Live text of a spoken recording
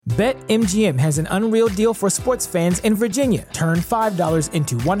BetMGM has an unreal deal for sports fans in Virginia. Turn $5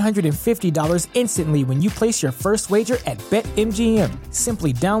 into $150 instantly when you place your first wager at BetMGM.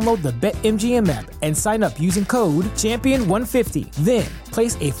 Simply download the BetMGM app and sign up using code Champion150. Then,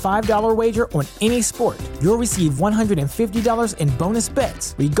 place a $5 wager on any sport. You'll receive $150 in bonus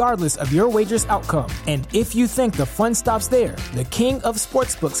bets, regardless of your wager's outcome. And if you think the fun stops there, the King of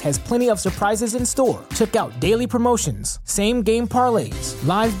Sportsbooks has plenty of surprises in store. Check out daily promotions, same-game parlays,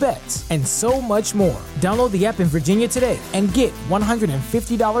 live bets, and so much more. Download the app in Virginia today and get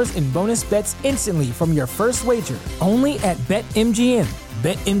 $150 in bonus bets instantly from your first wager. Only at BetMGM.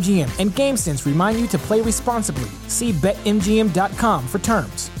 BetMGM and GameSense remind you to play responsibly. See BetMGM.com for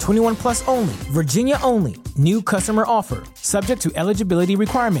terms. 21 plus only. Virginia only. New customer offer. Subject to eligibility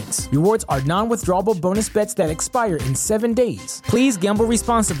requirements. Rewards are non-withdrawable bonus bets that expire in 7 days. Please gamble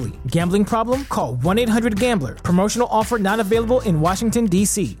responsibly. Gambling problem? Call 1-800-GAMBLER. Promotional offer not available in Washington,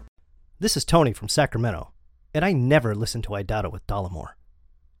 D.C. This is Tony from Sacramento, and I never listen to I Doubt It with Dollamore,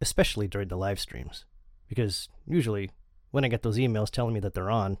 especially during the live streams, because usually when I get those emails telling me that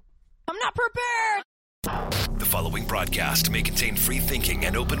they're on, I'm not prepared! The following broadcast may contain free thinking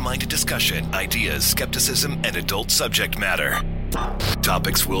and open-minded discussion, ideas, skepticism, and adult subject matter.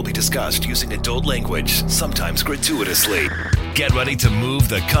 Topics will be discussed using adult language, sometimes gratuitously. Get ready to move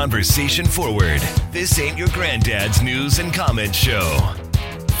the conversation forward. This ain't your granddad's news and comment show.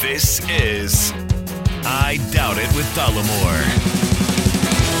 This is I Doubt It with Dollamore.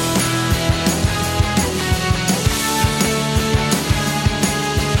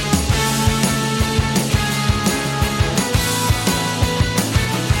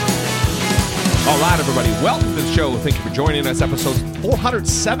 All right, everybody, welcome to the show. Thank you for joining us. Episode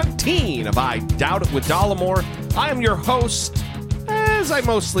 417 of I Doubt It with Dollamore. I am your host, as I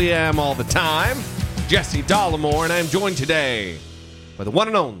mostly am all the time, Jesse Dollamore, and I am joined today by the one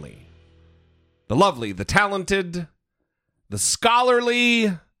and only, the lovely, the talented, the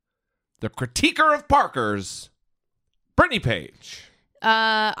scholarly, the critiquer of Parkers, Brittany Page.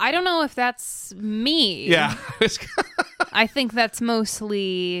 I don't know if that's me. Yeah. I think that's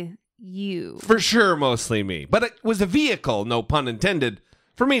mostly you. For sure, mostly me. But it was a vehicle, no pun intended,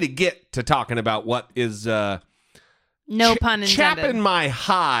 for me to get to talking about what is no pun intended. Chapping my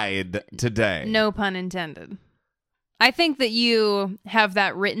hide today. No pun intended. I think that you have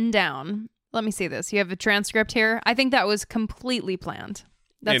that written down. Let me see this. You have a transcript here. I think that was completely planned.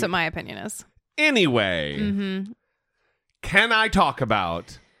 That's what my opinion is. Anyway, can I talk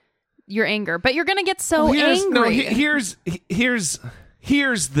about your anger? But you're going to get so angry. No,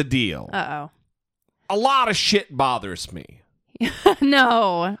 here's the deal. Uh-oh. A lot of shit bothers me.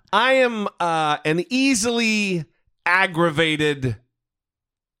 No. I am an easily aggravated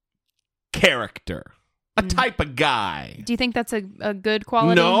character. A type of guy. Do you think that's a good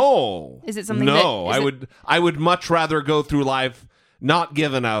quality? No. Is it something I would much rather go through life not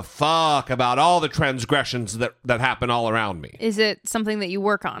giving a fuck about all the transgressions that happen all around me. Is it something that you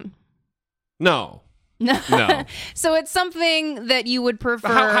work on? No. No. So it's something that you would prefer.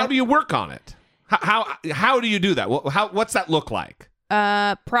 How do you work on it? How do you do that? What's that look like?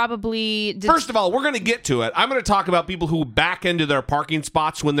 Probably. First of all, we're going to get to it. I'm going to talk about people who back into their parking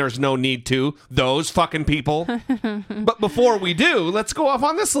spots when there's no need to. Those fucking people. But before we do, let's go off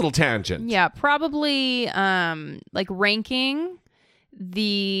on this little tangent. Yeah, probably like ranking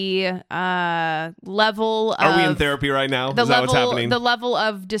the level of... Are we in therapy right now? Is that what's happening? The level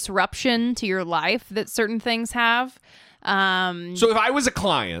of disruption to your life that certain things have. So if I was a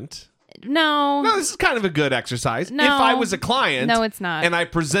client... No, this is kind of a good exercise. No. If I was a client... No, it's not. And I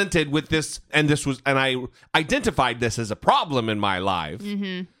presented with this, and I identified this as a problem in my life,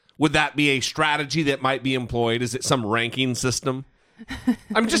 would that be a strategy that might be employed? Is it some ranking system?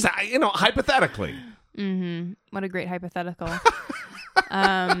 I'm just, hypothetically. What a great hypothetical.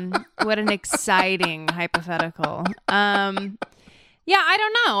 What an exciting hypothetical. Yeah, I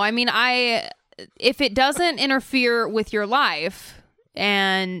don't know. I mean, if it doesn't interfere with your life,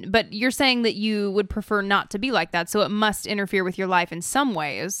 but you're saying that you would prefer not to be like that, so it must interfere with your life in some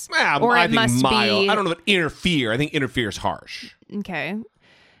ways. Or I think mild. I don't know if interfere. I think interfere is harsh. Okay.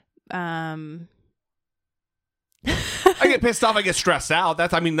 I get pissed off. I get stressed out.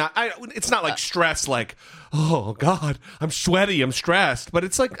 It's not like stress. Like, oh God, I'm sweaty. I'm stressed. But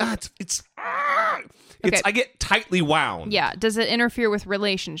it's like, I get tightly wound. Yeah. Does it interfere with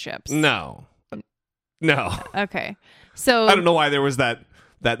relationships? No. Okay. So I don't know why there was that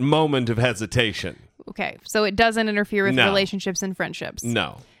moment of hesitation. Okay. So it doesn't interfere with relationships and friendships.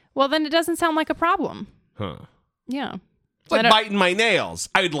 No. Well, then it doesn't sound like a problem. Huh. Yeah. It's like biting my nails.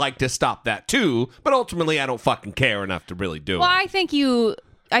 I'd like to stop that too, but ultimately I don't fucking care enough to really do it. Well, I think you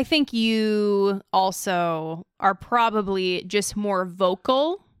I think you also are probably just more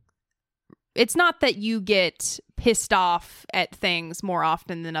vocal. It's not that you get pissed off at things more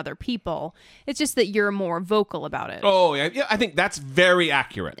often than other people. It's just that you're more vocal about it. Oh, yeah, I think that's very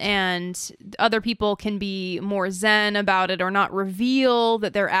accurate. And other people can be more zen about it or not reveal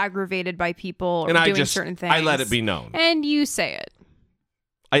that they're aggravated by people or doing certain things. I let it be known. And you say it.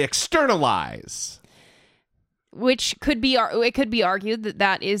 I externalize. Which could be argued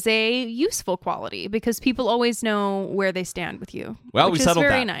that is a useful quality because people always know where they stand with you. Well, which we settled is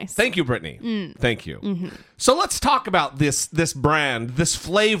very that. Nice. Thank you, Brittany. Thank you. Mm-hmm. So let's talk about this brand, this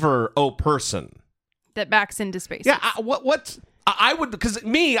flavor, person that backs into spaces. Yeah, I would, because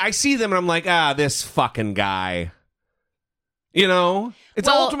I see them and I'm like, this fucking guy. You know, it's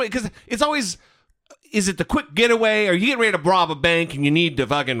ultimately because it's always. Is it the quick getaway? Or you get ready to rob a bank and you need to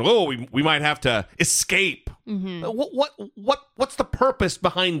fucking, we might have to escape. Mm-hmm. What's the purpose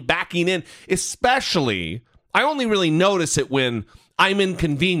behind backing in? Especially, I only really notice it when I'm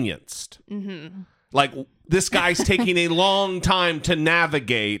inconvenienced. Mm-hmm. Like, this guy's taking a long time to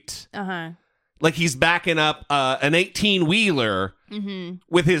navigate. Uh-huh. Like, he's backing up an 18-wheeler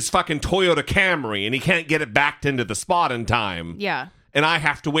with his fucking Toyota Camry, and he can't get it backed into the spot in time. Yeah. And I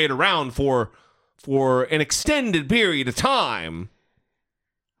have to wait around for an extended period of time.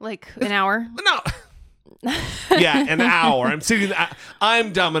 Like an hour? No. Yeah, an hour.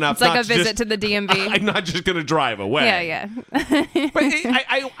 I'm dumb enough. It's like a visit to the DMV. I'm not just going to drive away. Yeah. But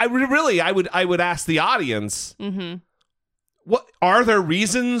I would ask the audience, what are there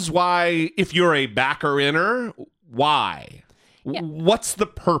reasons why, if you're a backer-inner, why? Yeah. What's the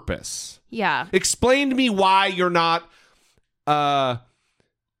purpose? Yeah. Explain to me why you're not...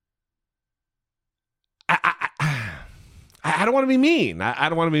 I don't want to be mean. I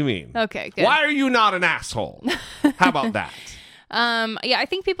don't want to be mean. Okay, good. Why are you not an asshole? How about that? Yeah, I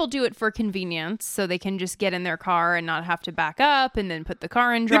think people do it for convenience, so they can just get in their car and not have to back up and then put the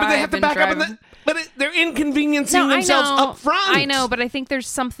car in drive. Yeah, but they have to back up, they're inconveniencing themselves up front. I know, but I think there's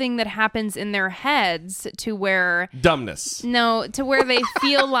something that happens in their heads to where dumbness. No, to where they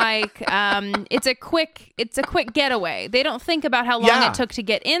feel like it's a quick getaway. They don't think about how long it took to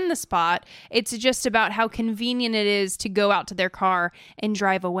get in the spot. It's just about how convenient it is to go out to their car and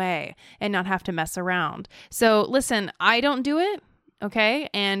drive away and not have to mess around. So listen, I don't do it. Okay.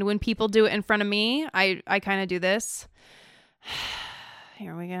 And when people do it in front of me, I kind of do this.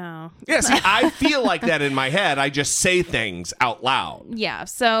 Here we go. Yeah, see, I feel like that in my head. I just say things out loud. Yeah.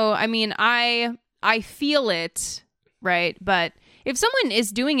 So, I mean, I feel it, right? But if someone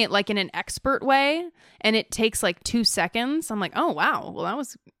is doing it like in an expert way and it takes like 2 seconds, I'm like, oh, wow. Well, that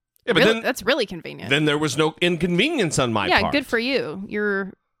was that's really convenient. Then there was no inconvenience on my part. Yeah, good for you.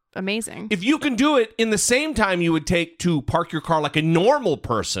 You're amazing. If you can do it in the same time you would take to park your car like a normal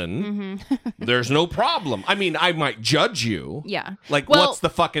person, there's no problem. I mean, I might judge you. Yeah. Like, what's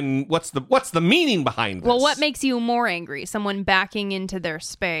the meaning behind this? Well, what makes you more angry? Someone backing into their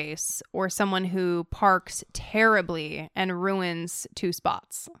space or someone who parks terribly and ruins 2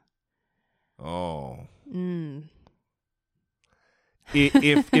 spots? Oh.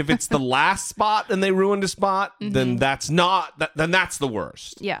 If it's the last spot and they ruined a spot, then that's the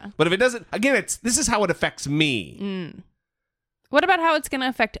worst. Yeah. But if it doesn't, again, this is how it affects me. What about how it's going to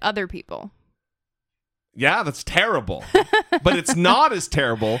affect other people? Yeah, that's terrible. But it's not as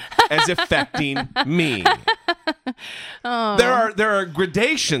terrible as affecting me. Oh. There are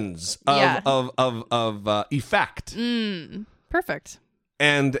gradations of effect. Perfect.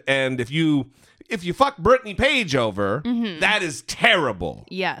 And if you fuck Brittany Page over, that is terrible.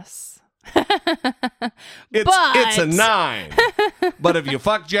 Yes. It's a 9. But if you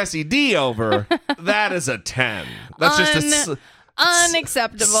fuck Jesse D over, that is a 10. That's just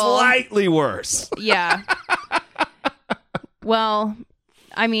unacceptable. Slightly worse. Yeah. Well,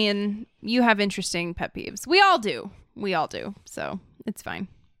 I mean, you have interesting pet peeves. We all do. So it's fine.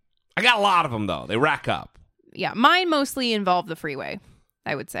 I got a lot of them, though. They rack up. Yeah. Mine mostly involve the freeway,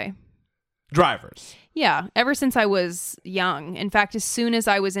 I would say. Drivers. Yeah, ever since I was young. In fact, as soon as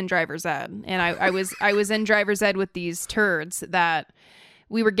I was in driver's ed, and I was in driver's ed with these turds that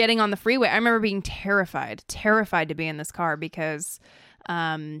we were getting on the freeway. I remember being terrified to be in this car because,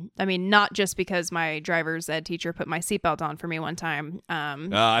 I mean, not just because my driver's ed teacher put my seatbelt on for me one time.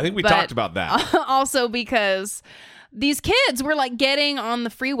 I think we talked about that. Also because these kids were like getting on the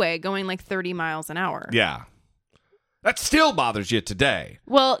freeway going like 30 miles an hour. Yeah. That still bothers you today.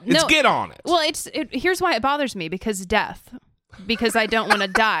 Well, no. Get on it. Well, here's why it bothers me, because death. Because I don't want to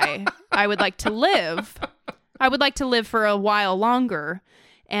die. I would like to live. I would like to live for a while longer,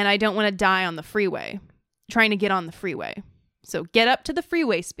 and I don't want to die on the freeway, trying to get on the freeway. So get up to the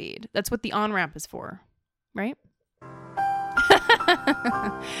freeway speed. That's what the on-ramp is for, right?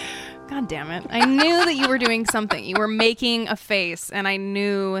 God damn it. I knew that you were doing something. You were making a face, and I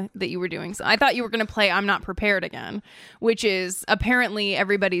knew that you were doing so. I thought you were going to play I'm Not Prepared again, which is apparently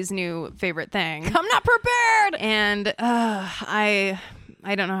everybody's new favorite thing. I'm not prepared! And I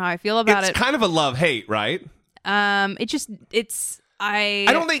don't know how I feel about it. It's kind of a love-hate, right? I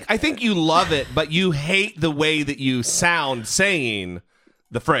think you love it, but you hate the way that you sound saying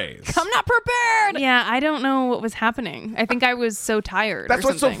the phrase. I'm not prepared. Yeah, I don't know what was happening. I think I was so tired. That's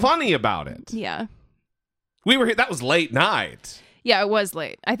what's so funny about it. Yeah. We were here. That was late night. Yeah, it was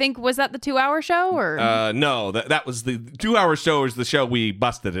late. I think, was that the 2-hour show or? No, that was the 2-hour show. Was the show we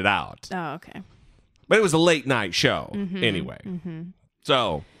busted it out. Oh, okay. But it was a late night show anyway.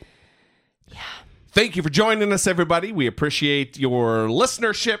 So, yeah. Thank you for joining us, everybody. We appreciate your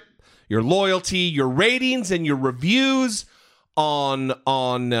listenership, your loyalty, your ratings, and your reviews on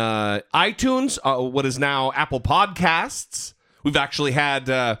iTunes, what is now Apple Podcasts. We've actually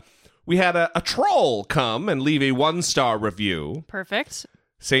had we had a troll come and leave a 1-star review. Perfect.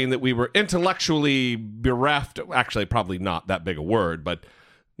 Saying that we were intellectually bereft. Actually, probably not that big a word, but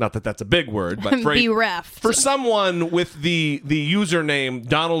not that that's a big word. But bereft. For someone with the username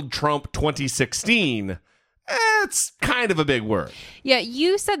Donald Trump 2016. It's kind of a big word. Yeah,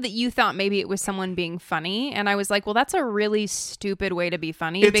 you said that you thought maybe it was someone being funny, and I was like, well, that's a really stupid way to be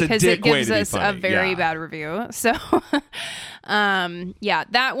funny because it gives us a very bad review. So, yeah,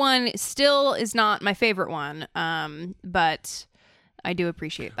 that one still is not my favorite one, but I do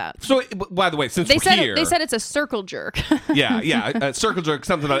appreciate that. So, by the way, since we're here... They said it's a circle jerk. yeah, circle jerk,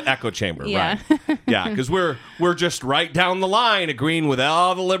 something about echo chamber, yeah. right? Yeah, because we're just right down the line agreeing with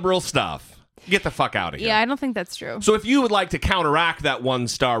all the liberal stuff. Get the fuck out of here. Yeah, I don't think that's true. So if you would like to counteract that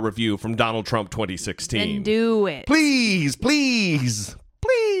 1-star review from Donald Trump 2016, then do it. Please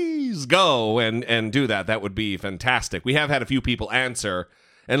go and do that. That would be fantastic. We have had a few people answer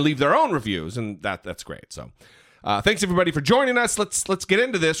and leave their own reviews, and that's great. So thanks everybody for joining us. Let's get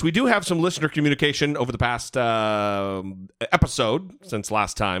into this. We do have some listener communication over the past episode since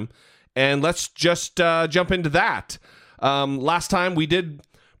last time, and let's just jump into that. Last time we did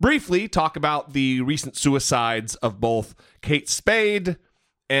briefly talk about the recent suicides of both Kate Spade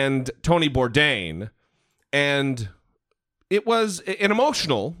and Tony Bourdain, and it was an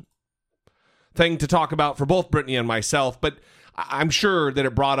emotional thing to talk about for both Brittany and myself, but I'm sure that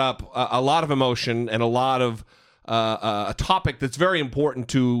it brought up a lot of emotion and a lot of a topic that's very important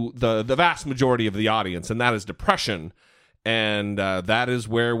to the vast majority of the audience, and that is depression, and that is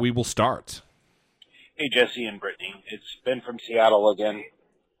where we will start. Hey, Jesse and Brittany. It's Ben from Seattle again.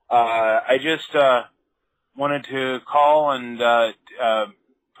 I just wanted to call and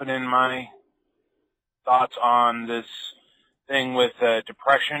put in my thoughts on this thing with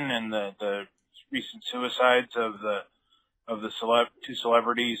depression and the recent suicides of the two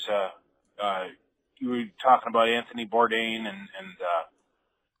celebrities. You were talking about Anthony Bourdain and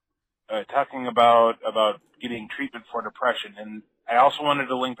talking about getting treatment for depression, and I also wanted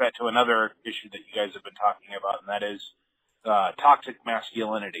to link that to another issue that you guys have been talking about, and that is toxic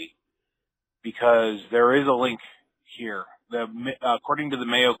masculinity, because there is a link here. According to the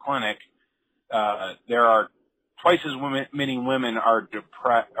Mayo Clinic, there are twice as many women are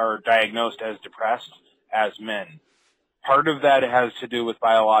diagnosed as depressed as men. Part of that has to do with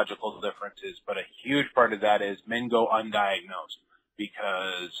biological differences, but a huge part of that is men go undiagnosed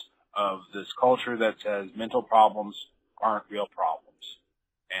because of this culture that says mental problems aren't real problems.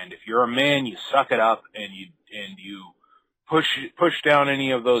 And if you're a man, you suck it up and you push down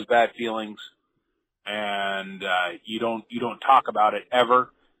any of those bad feelings, and you don't talk about it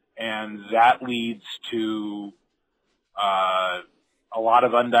ever, and that leads to a lot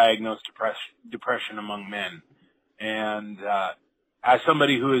of undiagnosed depression among men. And as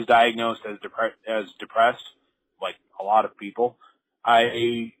somebody who is diagnosed as depressed, like a lot of people,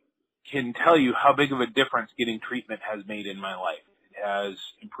 I can tell you how big of a difference getting treatment has made in my life. It has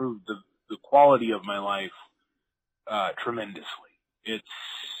improved the quality of my life tremendously. It's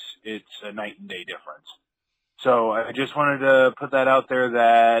a night and day difference. So I just wanted to put that out there,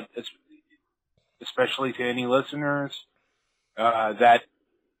 that especially to any listeners that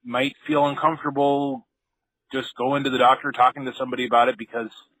might feel uncomfortable just going to the doctor, talking to somebody about it,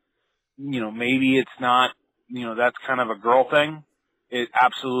 because maybe it's not, that's kind of a girl thing. It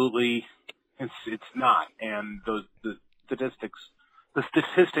absolutely it's not, and the statistics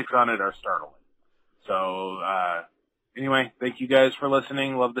on it are startling. So anyway, thank you guys for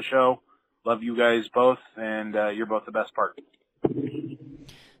listening. Love the show. Love you guys both, and you're both the best part.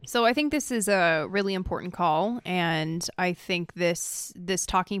 So I think this is a really important call, and I think this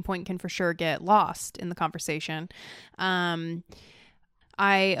talking point can for sure get lost in the conversation.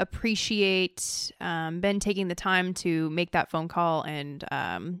 I appreciate Ben taking the time to make that phone call and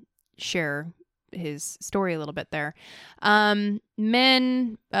share his story a little bit there.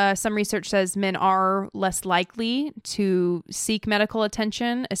 Men, some research says men are less likely to seek medical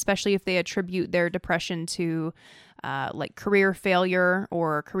attention, especially if they attribute their depression to like career failure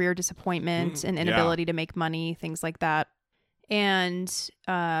or career disappointment and inability to make money, things like that. And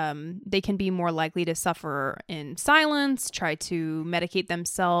they can be more likely to suffer in silence, try to medicate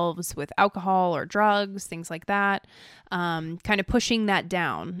themselves with alcohol or drugs, things like that, kind of pushing that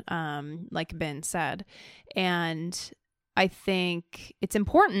down, like Ben said. And I think it's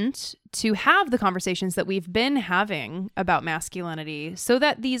important to have the conversations that we've been having about masculinity so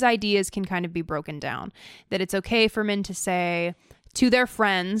that these ideas can kind of be broken down, that it's okay for men to say to their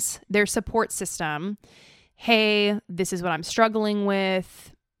friends, their support system, hey, this is what I'm struggling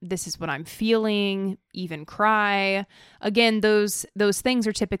with. This is what I'm feeling, even cry. Again, those things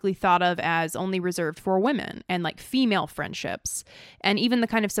are typically thought of as only reserved for women and like female friendships. And even the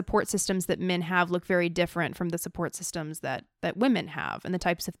kind of support systems that men have look very different from the support systems that women have and the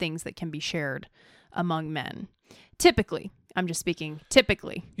types of things that can be shared among men. Typically, I'm just speaking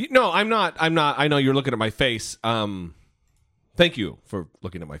typically. No, I'm not. I know you're looking at my face. Thank you for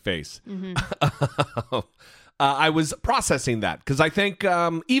looking at my face. Mm-hmm. I was processing that because I think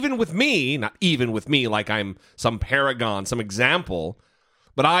even with me, not even with me like I'm some paragon, some example,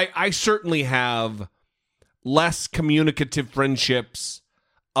 but I certainly have less communicative friendships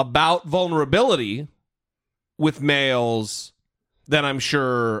about vulnerability with males than I'm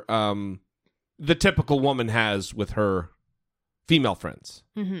sure the typical woman has with her female friends,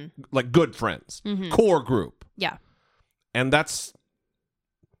 like good friends, core group. Yeah. And that's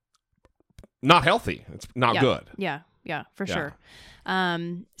not healthy. It's not good. Yeah, for sure.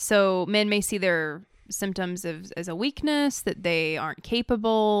 So men may see their symptoms as a weakness, that they aren't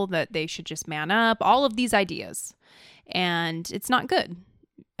capable, that they should just man up, all of these ideas. And it's not good.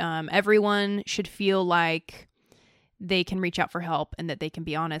 Everyone should feel like they can reach out for help and that they can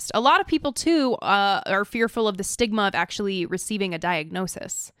be honest. A lot of people, too, are fearful of the stigma of actually receiving a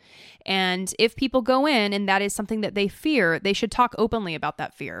diagnosis. And if people go in and that is something that they fear, they should talk openly about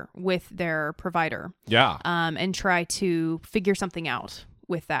that fear with their provider. Yeah. And try to figure something out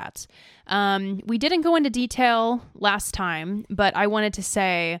with that. We didn't go into detail last time, but I wanted to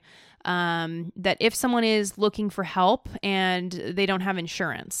say that if someone is looking for help and they don't have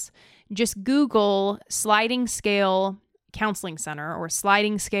insurance, just Google sliding scale counseling center or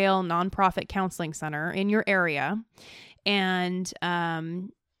sliding scale nonprofit counseling center in your area. And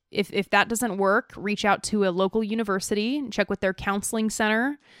if that doesn't work, reach out to a local university and check with their counseling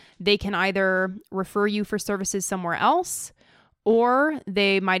center. They can either refer you for services somewhere else, or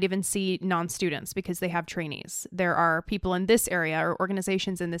they might even see non-students because they have trainees. There are people in this area or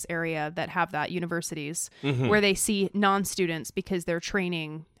organizations in this area that have that, universities, where they see non-students because they're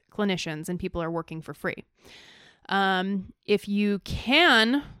training clinicians and people are working for free. If you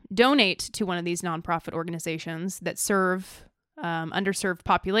can donate to one of these nonprofit organizations that serve underserved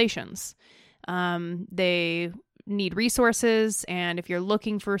populations, they need resources. And if you're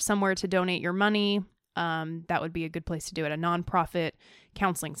looking for somewhere to donate your money, that would be a good place to do it. A nonprofit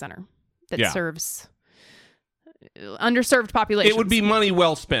counseling center that serves underserved populations. It would be money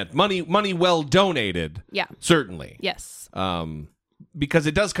well spent, money well donated. Yeah, certainly. Yes. Because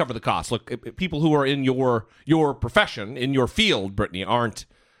it does cover the cost. Look, people who are in your profession, in your field, Brittany, aren't.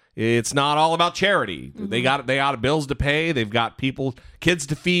 It's not all about charity. They got bills to pay. They've got kids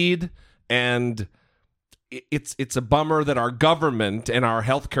to feed, and it's a bummer that our government and our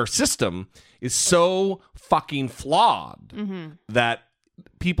healthcare system is so fucking flawed that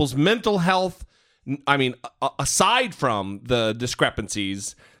people's mental health. I mean, aside from the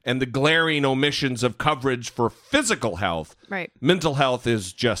discrepancies and the glaring omissions of coverage for physical health, right, mental health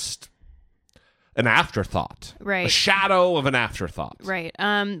is just an afterthought, right, a shadow of an afterthought, right.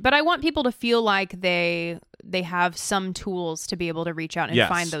 But I want people to feel like they have some tools to be able to reach out and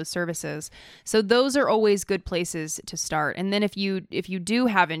find those services. So those are always good places to start. And then if you do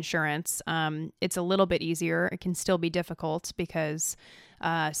have insurance, it's a little bit easier. It can still be difficult because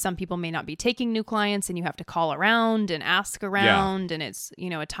some people may not be taking new clients and you have to call around and ask around, and it's,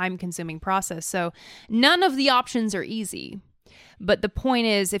 a time-consuming process. So none of the options are easy. But the point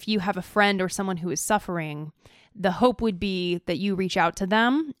is, if you have a friend or someone who is suffering, the hope would be that you reach out to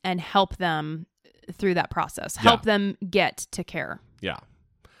them and help them through that process, help them get to care. Yeah.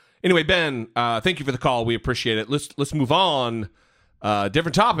 Anyway, Ben, thank you for the call. We appreciate it. Let's move on.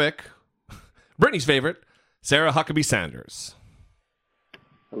 Different topic. Brittany's favorite, Sarah Huckabee Sanders.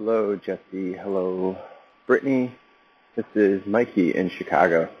 Hello, Jesse. Hello, Brittany. This is Mikey in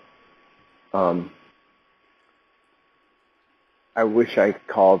Chicago. I wish I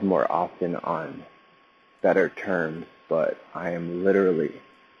called more often on better terms, but I am literally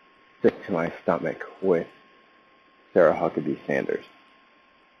sick to my stomach with Sarah Huckabee Sanders.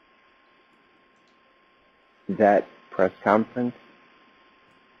 That press conference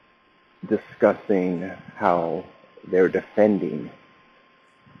discussing how they're defending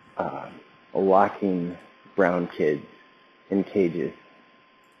locking brown kids in cages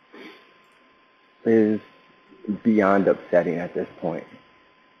is beyond upsetting at this point.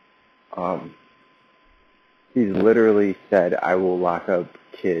 He's literally said, I will lock up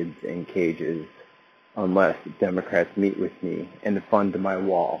kids in cages unless Democrats meet with me and fund my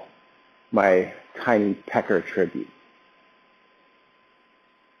wall, my tiny pecker tribute.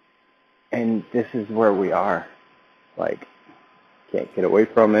 And this is where we are. Like, can't get away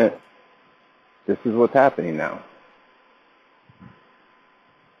from it. This is what's happening now.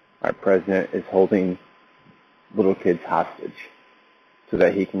 Our president is holding little kids hostage so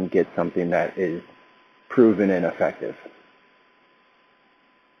that he can get something that is proven ineffective.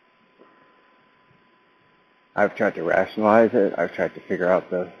 I've tried to rationalize it. I've tried to figure out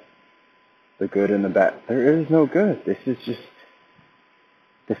the good and the bad. There is no good. This is just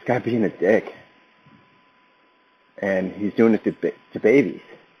this guy being a dick. And he's doing it to babies,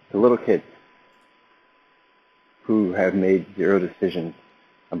 to little kids who have made zero decisions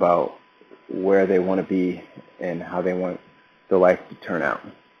about where they want to be and how they want their life to turn out.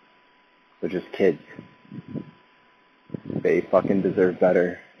 They're just kids. They fucking deserve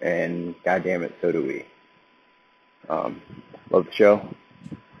better, and goddamn it, so do we. Love the show.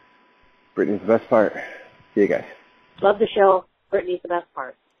 Brittany's the best part. See you guys. Love the show. Brittany's the best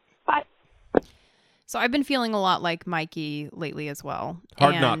part. Bye. So I've been feeling a lot like Mikey lately as well.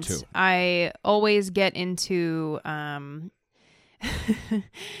 Hard and not to. I always get into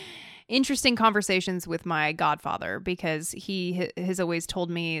interesting conversations with my godfather because he has always told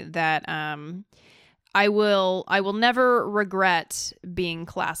me that I will never regret being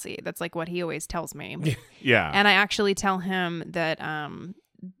classy. That's like what he always tells me. Yeah. And I actually tell him that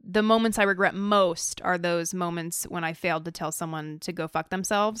the moments I regret most are those moments when I failed to tell someone to go fuck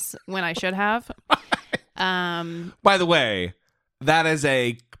themselves when I should have. By the way, that is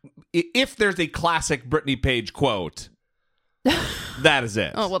if there's a classic Brittany Page quote, that is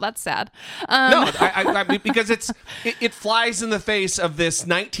it. Oh, well, that's sad. No, I mean, because it flies in the face of this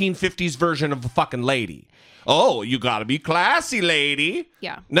 1950s version of a fucking lady. Oh, you gotta be classy, lady.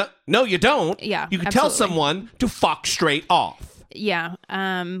 Yeah. No, you don't. Yeah, You can absolutely. tell someone to fuck straight off. Yeah.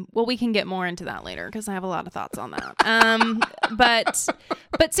 Well, we can get more into that later because I have a lot of thoughts on that.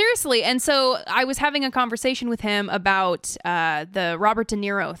 But seriously, and so I was having a conversation with him about the Robert De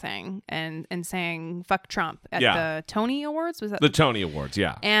Niro thing and saying fuck Trump at the Tony Awards. Was that The Tony Awards?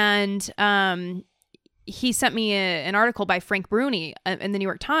 Yeah. And he sent me an article by Frank Bruni in the New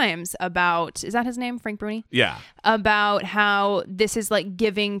York Times about, is that his name, Frank Bruni? Yeah. About how this is like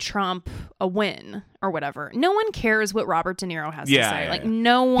giving Trump a win or whatever. No one cares what Robert De Niro has to say. Like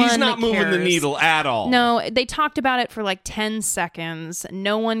no one He's not moving the cares. needle at all. No, they talked about it for like 10 seconds.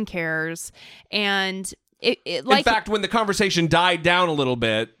 No one cares. And it like, in fact, when the conversation died down a little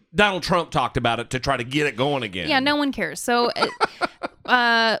bit, Donald Trump talked about it to try to get it going again. yeah, no one cares. So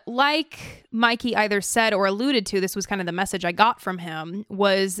like Mikey either said or alluded to, this was kind of the message I got from him,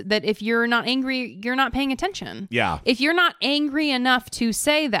 was that if you're not angry, you're not paying attention. Yeah. If you're not angry enough to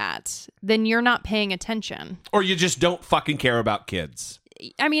say that, then you're not paying attention. Or you just don't fucking care about kids.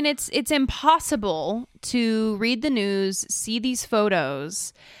 I mean, it's impossible to read the news, see these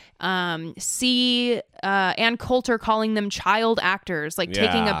photos, see Ann Coulter calling them child actors, like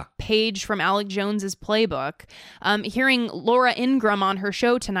taking a page from Alec Jones's playbook, hearing Laura Ingraham on her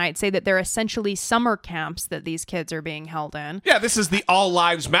show tonight say that they're essentially summer camps that these kids are being held in. Yeah, this is the All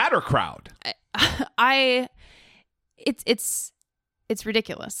Lives Matter crowd. It's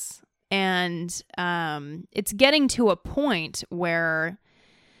ridiculous. And it's getting to a point where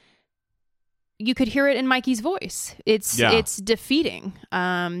you could hear it in Mikey's voice. It's defeating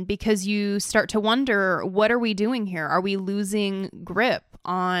because you start to wonder, what are we doing here? Are we losing grip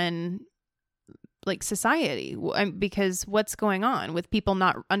on like society? Because what's going on with people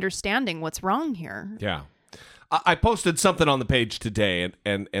not understanding what's wrong here? Yeah. I posted something on the page today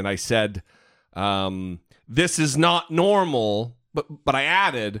and I said, this is not normal, but I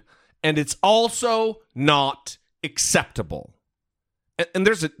added, and it's also not acceptable. And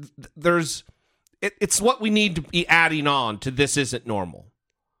there's it's what we need to be adding on to this isn't normal.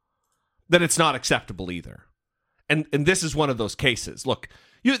 That it's not acceptable either. And this is one of those cases. Look,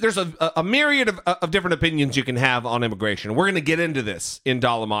 there's a myriad of different opinions you can have on immigration. We're going to get into this in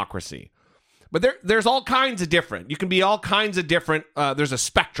Dollamocracy. But there's all kinds of different. You can be all kinds of different. There's a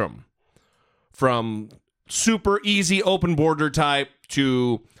spectrum from super easy open border type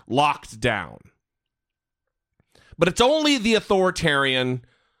to locked down. But it's only the authoritarian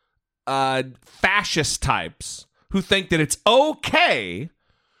fascist types who think that it's okay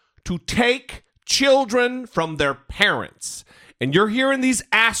to take children from their parents. And you're hearing these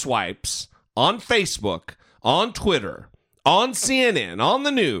asswipes on Facebook, on Twitter, on CNN, on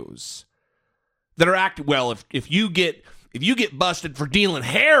the news that are acting, well, if you get busted for dealing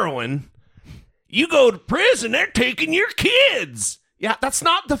heroin, you go to prison, they're taking your kids. Yeah, that's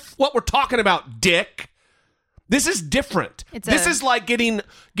not what we're talking about, dick. This is different. This is like getting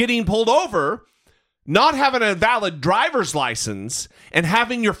pulled over, not having a valid driver's license, and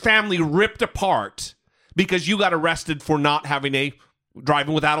having your family ripped apart because you got arrested for not having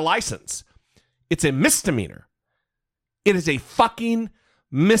driving without a license. It's a misdemeanor. It is a fucking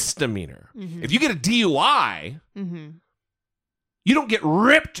misdemeanor. Mm-hmm. If you get a DUI, you don't get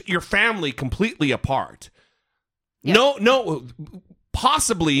your family completely apart. Yeah. No,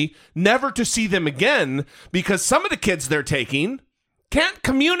 possibly never to see them again because some of the kids they're taking can't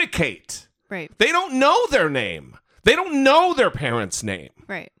communicate. Right. They don't know their name. They don't know their parents' name.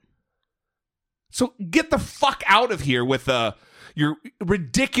 Right. So get the fuck out of here with your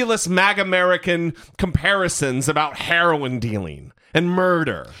ridiculous MAGA American comparisons about heroin dealing and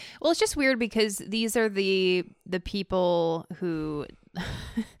murder. Well, it's just weird because these are the people who,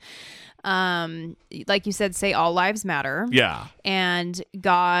 like you said, say all lives matter. Yeah. And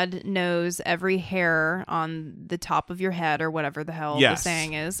God knows every hair on the top of your head or whatever the hell the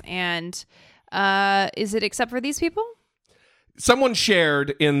saying is. And is it except for these people? Someone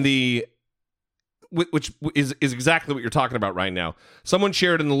shared in the... which is exactly what you're talking about right now. Someone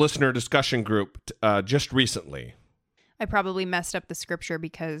shared in the listener discussion group just recently. I probably messed up the scripture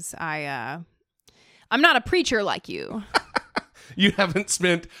because I'm not a preacher like you. You haven't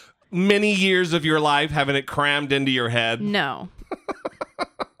spent many years of your life having it crammed into your head. No.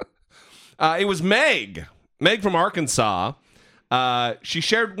 It was Meg from Arkansas. She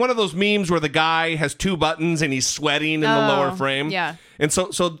shared one of those memes where the guy has two buttons and he's sweating in the lower frame. Yeah. And so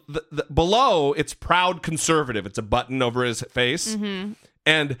the below, it's proud conservative. It's a button over his face. Mm-hmm.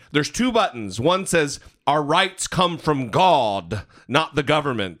 And there's two buttons. One says, our rights come from God, not the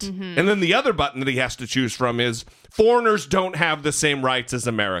government. Mm-hmm. And then the other button that he has to choose from is, foreigners don't have the same rights as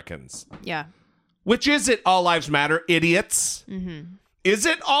Americans. Yeah. Which is it, all lives matter, idiots? Mm-hmm. Is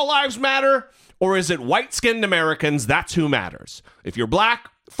it all lives matter? Or is it white-skinned Americans, that's who matters? If you're black,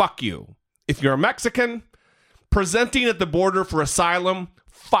 fuck you. If you're a Mexican, presenting at the border for asylum,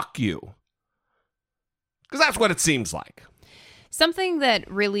 fuck you. Because that's what it seems like. Something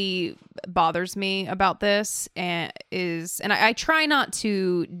that really bothers me about this is, and I try not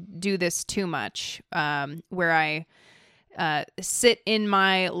to do this too much, where I sit in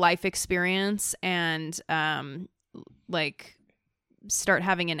my life experience and start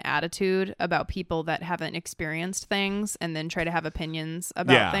having an attitude about people that haven't experienced things and then try to have opinions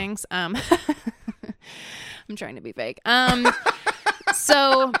about things. I'm trying to be fake.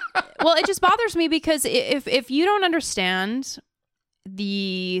 So, well, it just bothers me because if you don't understand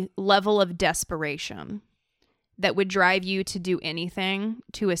the level of desperation that would drive you to do anything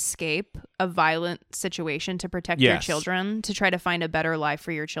to escape a violent situation, to protect your children, to try to find a better life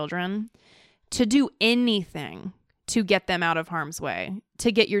for your children, to do anything to get them out of harm's way,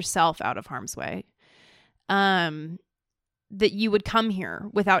 to get yourself out of harm's way, that you would come here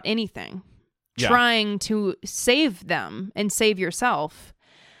without anything, trying to save them and save yourself.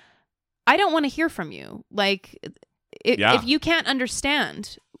 I don't want to hear from you. If you can't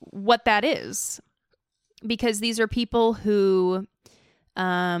understand what that is, because these are people who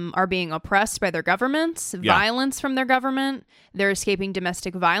are being oppressed by their governments, violence from their government. They're escaping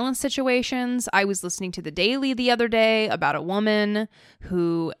domestic violence situations. I was listening to The Daily the other day about a woman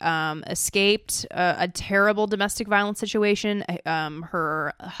who escaped a terrible domestic violence situation.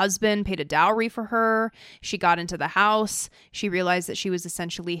 Her husband paid a dowry for her. She got into the house. She realized that she was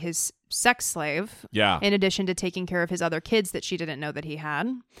essentially his sex slave, in addition to taking care of his other kids that she didn't know that he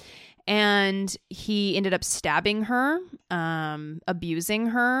had. And he ended up stabbing her, abusing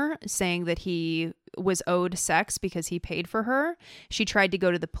her, saying that he was owed sex because he paid for her. She tried to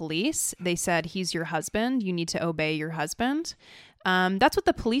go to the police. They said, he's your husband. You need to obey your husband. That's what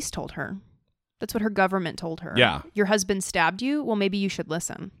the police told her. That's what her government told her. Yeah. Your husband stabbed you? Well, maybe you should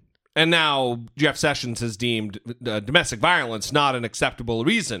listen. And now Jeff Sessions has deemed domestic violence not an acceptable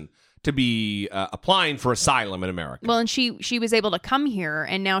reason to be applying for asylum in America. Well, and she was able to come here,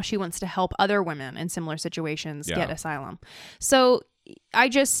 and now she wants to help other women in similar situations get asylum. So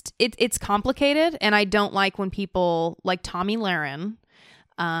it's complicated, and I don't like when people like Tommy Lahren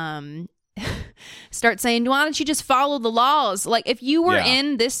start saying, why don't you just follow the laws? Like, if you were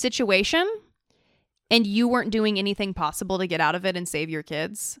in this situation and you weren't doing anything possible to get out of it and save your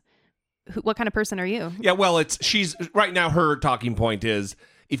kids, what kind of person are you? Yeah, well, she's right now, her talking point is,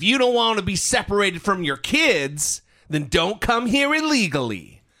 if you don't want to be separated from your kids, then don't come here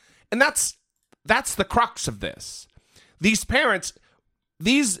illegally. And that's the crux of this. These parents,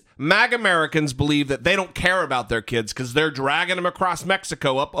 these MAGA Americans believe that they don't care about their kids because they're dragging them across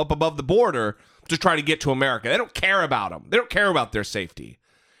Mexico up above the border to try to get to America. They don't care about them. They don't care about their safety.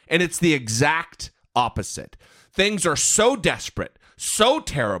 And it's the exact opposite. Things are so desperate, so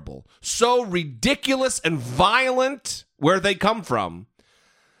terrible, so ridiculous and violent where they come from,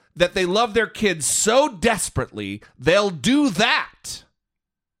 that they love their kids so desperately, they'll do that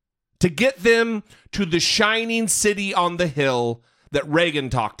to get them to the shining city on the hill that Reagan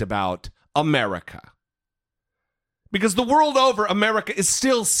talked about, America. Because the world over, America is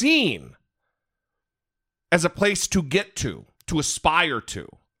still seen as a place to get to aspire to.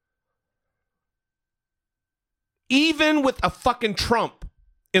 Even with a fucking Trump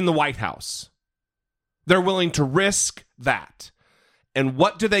in the White House, they're willing to risk that. And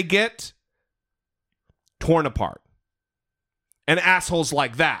what do they get? Torn apart. And assholes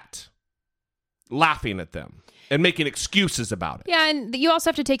like that laughing at them and making excuses about it. Yeah, and you also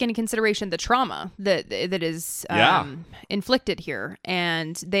have to take into consideration the trauma that is inflicted here.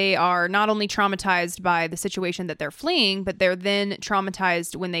 And they are not only traumatized by the situation that they're fleeing, but they're then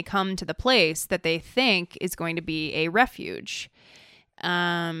traumatized when they come to the place that they think is going to be a refuge.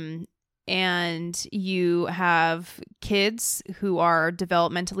 And you have kids who are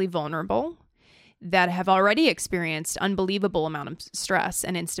developmentally vulnerable that have already experienced unbelievable amount of stress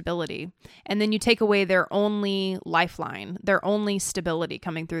and instability. And then you take away their only lifeline, their only stability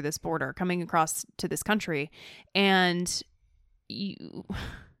coming through this border, coming across to this country. And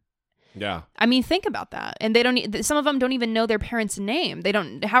I mean, think about that. And some of them don't even know their parents' name.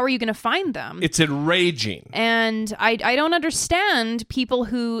 How are you going to find them? It's enraging. And I don't understand people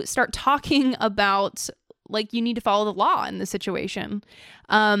who start talking about, like, you need to follow the law in this situation.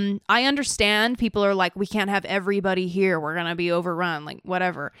 I understand people are like, we can't have everybody here. We're going to be overrun, like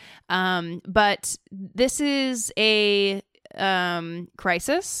whatever. But this is a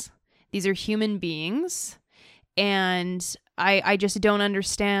crisis. These are human beings. And I just don't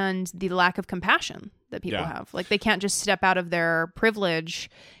understand the lack of compassion that people have. Like, they can't just step out of their privileged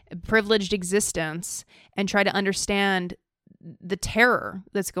existence and try to understand the terror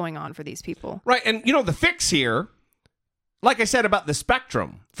that's going on for these people. Right. And, the fix here, like I said about the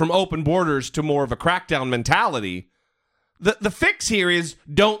spectrum from open borders to more of a crackdown mentality, the fix here is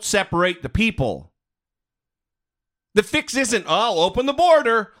don't separate the people. The fix isn't, open the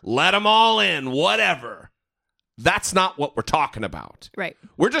border, let them all in, whatever. That's not what we're talking about. Right.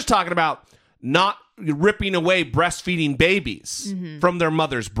 We're just talking about not ripping away breastfeeding babies from their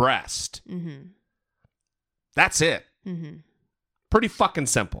mother's breast. Mm-hmm. That's it. Mm-hmm. Pretty fucking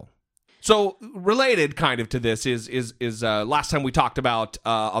simple. So related kind of to this is last time we talked about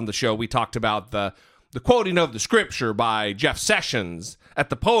on the show, we talked about the quoting of the scripture by Jeff Sessions at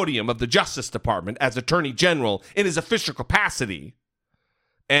the podium of the Justice Department as Attorney General in his official capacity.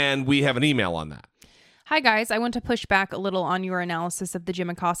 And we have an email on that. Hi, guys. I want to push back a little on your analysis of the Jim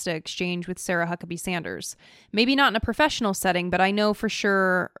Acosta exchange with Sarah Huckabee Sanders. Maybe not in a professional setting, but I know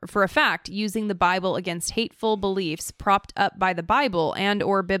for a fact, using the Bible against hateful beliefs propped up by the Bible and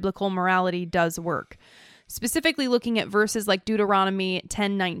or biblical morality does work. Specifically looking at verses like Deuteronomy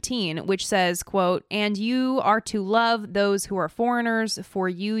 10:19, which says, quote, "And you are to love those who are foreigners, for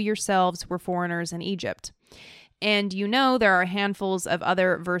you yourselves were foreigners in Egypt." And there are handfuls of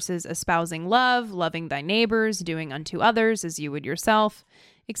other verses espousing love, loving thy neighbors, doing unto others as you would yourself,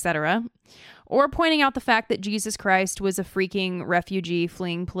 etc. Or pointing out the fact that Jesus Christ was a freaking refugee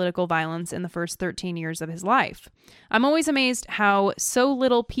fleeing political violence in the first 13 years of his life. I'm always amazed how so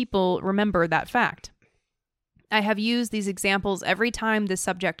little people remember that fact. I have used these examples every time this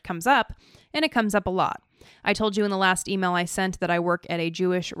subject comes up, and it comes up a lot. I told you in the last email I sent that I work at a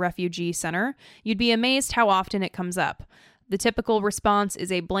Jewish refugee center. You'd be amazed how often it comes up. The typical response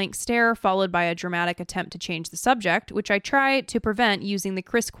is a blank stare followed by a dramatic attempt to change the subject, which I try to prevent using the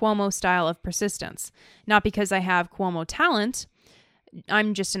Chris Cuomo style of persistence. Not because I have Cuomo talent,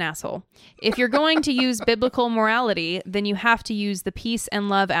 I'm just an asshole. If you're going to use biblical morality, then you have to use the peace and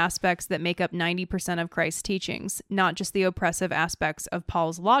love aspects that make up 90% of Christ's teachings, not just the oppressive aspects of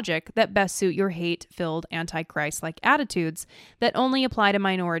Paul's logic that best suit your hate-filled, anti-Christ-like attitudes that only apply to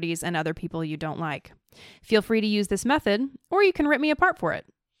minorities and other people you don't like. Feel free to use this method, or you can rip me apart for it.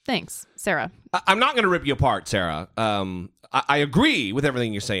 Thanks, Sarah. I'm not going to rip you apart, Sarah. I agree with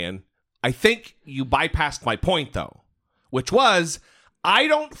everything you're saying. I think you bypassed my point, though, which was, I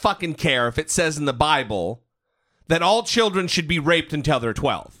don't fucking care if it says in the Bible that all children should be raped until they're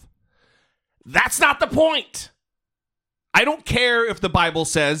 12. That's not the point. I don't care if the Bible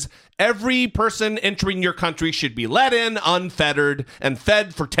says every person entering your country should be let in unfettered and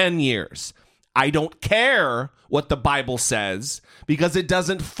fed for 10 years. I don't care what the Bible says, because it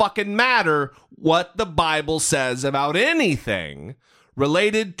doesn't fucking matter what the Bible says about anything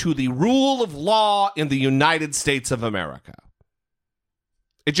related to the rule of law in the United States of America.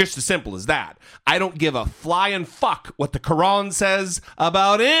 It's just as simple as that. I don't give a flying fuck what the Quran says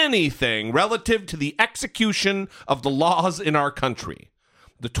about anything relative to the execution of the laws in our country.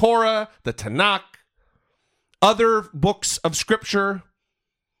 The Torah, the Tanakh, other books of scripture,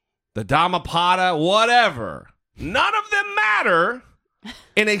 the Dhammapada, whatever. None of them matter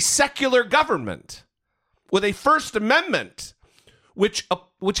in a secular government with a First Amendment, which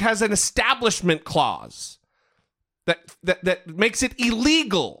has an establishment clause that makes it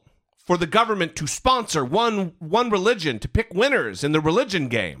illegal for the government to sponsor one religion, to pick winners in the religion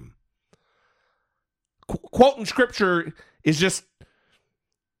game. Quoting scripture is just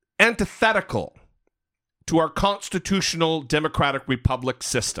antithetical to our constitutional democratic republic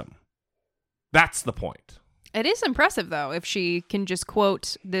system. That's the point. It is impressive, though, if she can just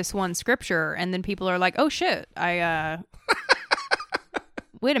quote this one scripture and then people are like, oh, shit, wait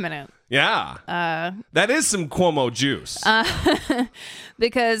a minute. Yeah. That is some Cuomo juice.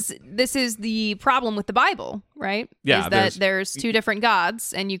 Because this is the problem with the Bible, right? Yeah. Is that there's two different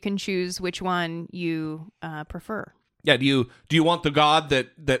gods, and you can choose which one you prefer. Yeah. Do you want the God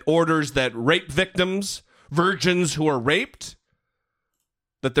that orders that rape victims, virgins who are raped,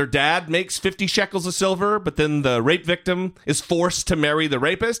 that their dad makes 50 shekels of silver, but then the rape victim is forced to marry the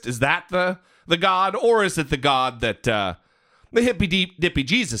rapist? Is that the God? Or is it the God that the hippy-dippy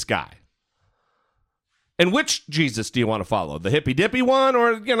Jesus guy? And which Jesus do you want to follow? The hippy-dippy one,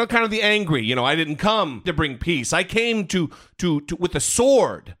 or, kind of the angry? I didn't come to bring peace. I came to with a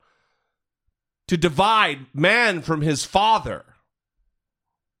sword to divide man from his father.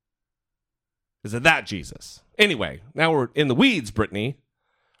 Is it that Jesus? Anyway, now we're in the weeds, Brittany.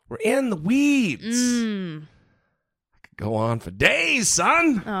 We're in the weeds. I could go on for days,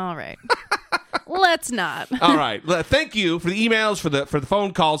 son. All right. Let's not. All right. Thank you for the emails, for the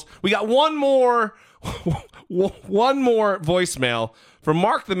phone calls. We got one more voicemail from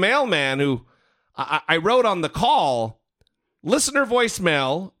Mark the mailman, who I wrote on the call. Listener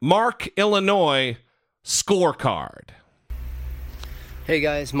voicemail, Mark, Illinois, scorecard. Hey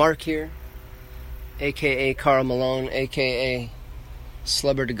guys, Mark here, a.k.a. Carl Malone, a.k.a.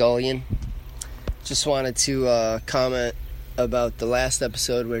 Slubber DeGullion. Just wanted to comment about the last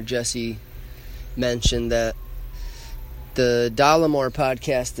episode where Jesse mentioned that the Dollamore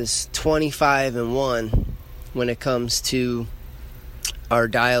podcast is 25-1 when it comes to our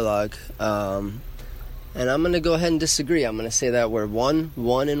dialogue. And I'm going to go ahead and disagree. I'm going to say that we're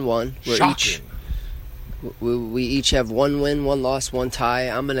 1-1. We each have one win, one loss, one tie.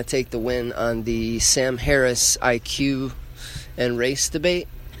 I'm going to take the win on the Sam Harris IQ and race debate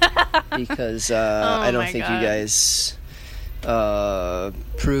because I don't think you guys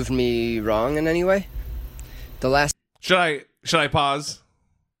proved me wrong in any way. The last Should I pause?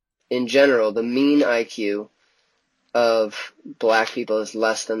 In general, the mean IQ of black people is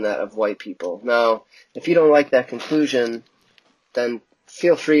less than that of white people. Now, if you don't like that conclusion, then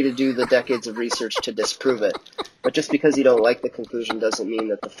feel free to do the decades of research to disprove it. But just because you don't like the conclusion doesn't mean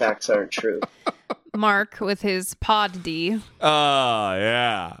that the facts aren't true. Mark with his pod D. Oh,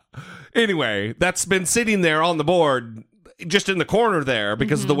 yeah. Anyway, that's been sitting there on the board, just in the corner there,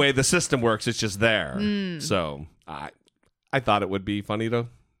 because of the way the system works. It's just there. So I thought it would be funny to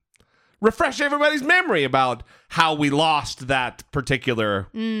refresh everybody's memory about how we lost that particular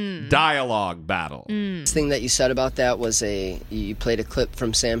dialogue battle. The thing that you said about that was you played a clip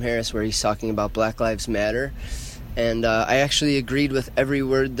from Sam Harris where he's talking about Black Lives Matter. And I actually agreed with every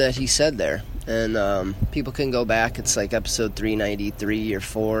word that he said there. And people can go back. It's like episode 393 or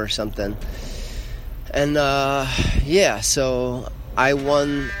 4 or something. And so I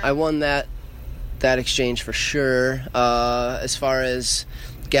won that exchange for sure. As far as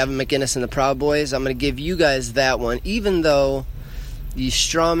Gavin McInnes and the Proud Boys, I'm going to give you guys that one, even though you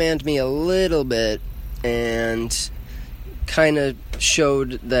strawmanned me a little bit and kind of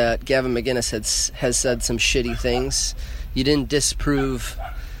showed that Gavin McInnes has said some shitty things. You didn't disprove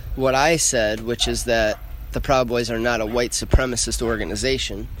what I said, which is that the Proud Boys are not a white supremacist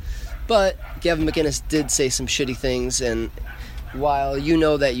organization. But Gavin McInnes did say some shitty things, and while you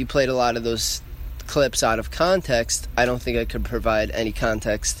know that you played a lot of those clips out of context, I don't think I could provide any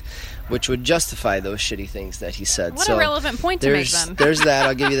context which would justify those shitty things that he said. What a relevant point to make, then. There's that.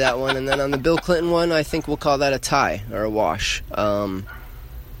 I'll give you that one. And then on the Bill Clinton one, I think we'll call that a tie or a wash.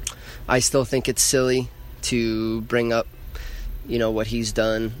 I still think it's silly to bring up, what he's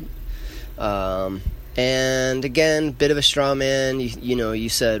done. And again, bit of a straw man. You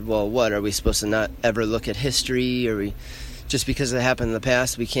said, well, what, are we supposed to not ever look at history? Or just because it happened in the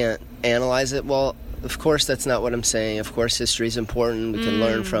past, we can't analyze it? Well, of course, that's not what I'm saying. Of course, history is important. We can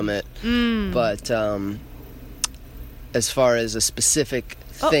learn from it. But as far as a specific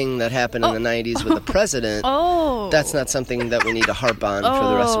thing that happened in the 90s with the president, that's not something that we need to harp on for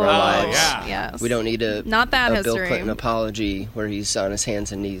the rest of our lives. Yeah. Yes. We don't need a history. Bill Clinton apology where he's on his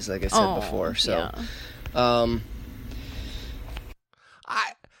hands and knees, like I said before. So,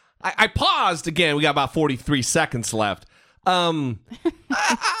 I paused again. We got about 43 seconds left.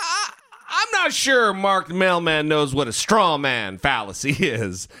 I'm not sure Mark the Mailman knows what a straw man fallacy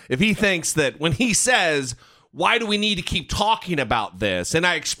is. If he thinks that when he says, why do we need to keep talking about this? And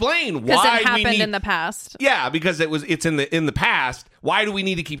I explain why it happened in the past. Yeah, because it's in the past. Why do we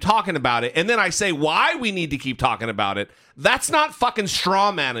need to keep talking about it? And then I say why we need to keep talking about it. That's not fucking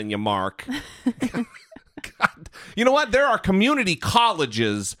straw manning you, Mark. God. You know what? There are community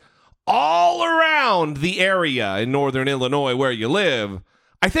colleges all around the area in northern Illinois where you live.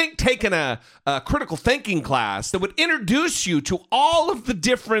 I think taking a critical thinking class that would introduce you to all of the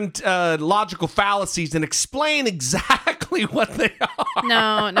different logical fallacies and explain exactly what they are.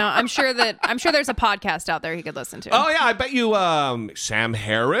 No, I'm sure there's a podcast out there he could listen to. Oh yeah, I bet you Sam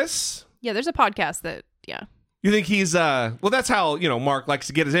Harris. Yeah, there's a podcast that You think he's well? That's how Mark likes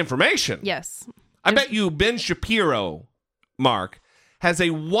to get his information. Yes. I bet you Ben Shapiro, Mark, has a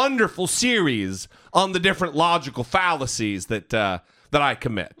wonderful series on the different logical fallacies that I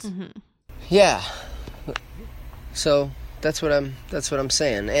commit. Mm-hmm. Yeah. So that's what I'm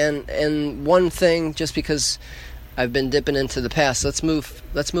saying. And one thing, just because I've been dipping into the past, let's move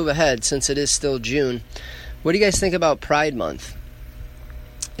ahead since it is still June. What do you guys think about Pride Month?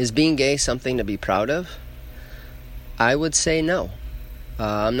 Is being gay something to be proud of? I would say no.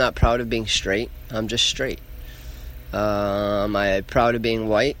 I'm not proud of being straight. I'm just straight. Am I proud of being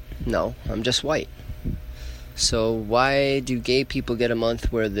white? No, I'm just white. So why do gay people get a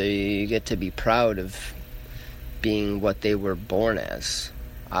month where they get to be proud of being what they were born as?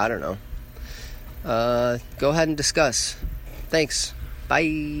 I don't know. Go ahead and discuss. Thanks.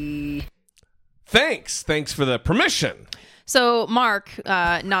 Bye. Thanks for the permission. So Mark,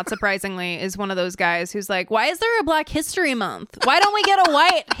 not surprisingly, is one of those guys who's like, why is there a Black History Month? Why don't we get a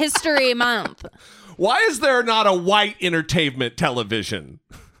White History Month? Why is there not a white entertainment television?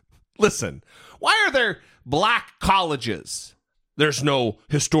 Listen, why are there black colleges? There's no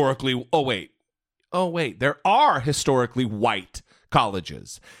historically... Oh, wait. There are historically white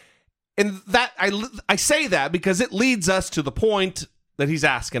colleges. And that I say that because it leads us to the point that he's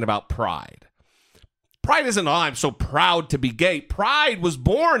asking about pride. Pride isn't, I'm so proud to be gay. Pride was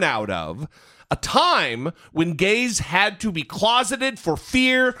born out of a time when gays had to be closeted for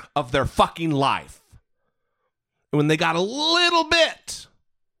fear of their fucking life. And when they got a little bit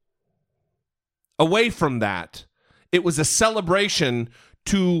away from that, it was a celebration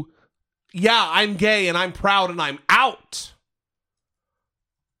to, I'm gay and I'm proud and I'm out.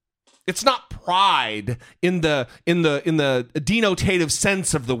 It's not pride in the denotative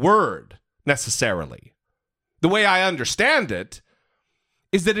sense of the word necessarily. The way I understand it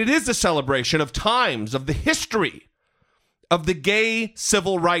is that it is a celebration of times, of the history of the gay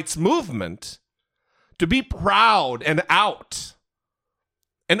civil rights movement, to be proud and out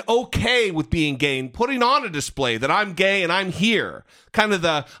and okay with being gay and putting on a display that I'm gay and I'm here. Kind of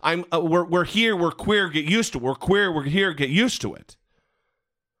the, we're here, we're queer, get used to it. We're queer, we're here, get used to it.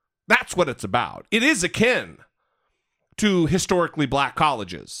 That's what it's about. It is akin to historically black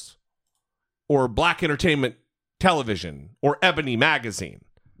colleges or black entertainment television or Ebony magazine.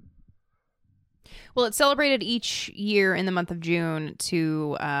 Well, it's celebrated each year in the month of June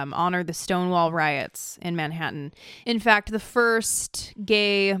to honor the Stonewall riots in Manhattan. In fact, the first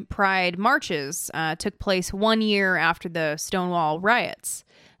gay pride marches took place 1 year after the Stonewall riots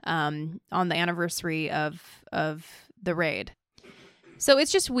on the anniversary of the raid. So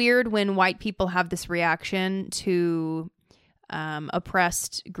it's just weird when white people have this reaction to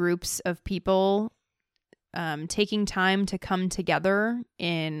oppressed groups of people taking time to come together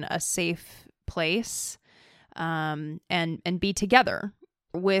in a safe place and be together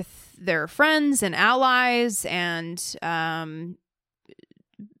with their friends and allies and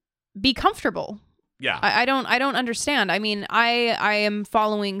be comfortable. Yeah. I don't understand. I mean, I am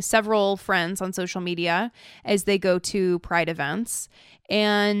following several friends on social media as they go to Pride events,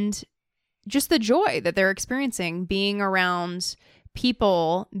 and just the joy that they're experiencing being around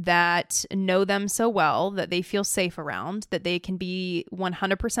people that know them so well, that they feel safe around, that they can be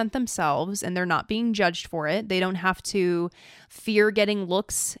 100% themselves and they're not being judged for it. They don't have to fear getting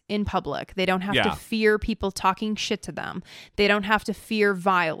looks in public. They don't have to fear people talking shit to them. They don't have to fear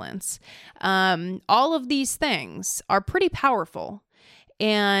violence. All of these things are pretty powerful.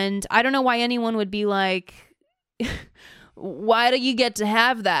 And I don't know why anyone would be like, why do you get to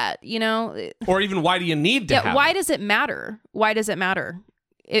have that? You know? Or even why do you need to have why it? does it matter? Why does it matter?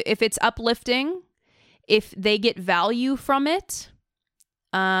 If it's uplifting, if they get value from it,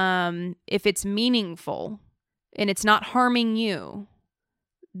 if it's meaningful and it's not harming you,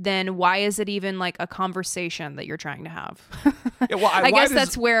 then why is it even like a conversation that you're trying to have? I guess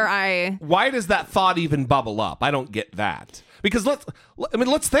that's where Why does that thought even bubble up? I don't get that. Because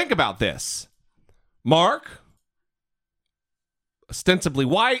let's think about this. Mark, ostensibly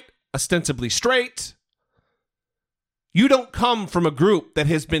white, ostensibly straight. You don't come from a group that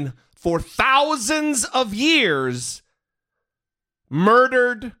has been for thousands of years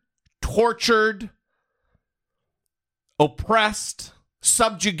murdered, tortured, oppressed,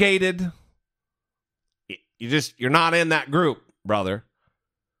 subjugated. You're not in that group, brother.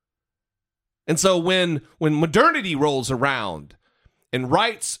 And so when modernity rolls around and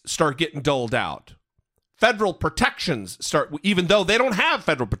rights start getting doled out, federal protections start, even though they don't have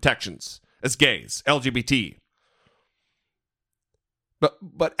federal protections as gays, LGBT.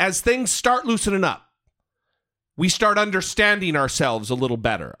 But as things start loosening up, we start understanding ourselves a little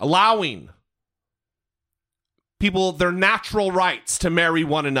better, allowing people their natural rights to marry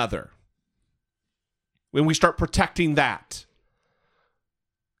one another. When we start protecting that,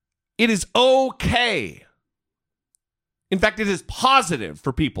 it is okay. In fact, it is positive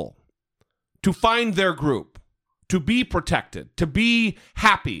for people to find their group, to be protected, to be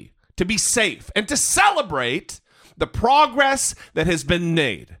happy, to be safe, and to celebrate the progress that has been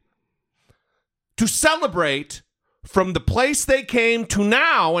made. To celebrate from the place they came to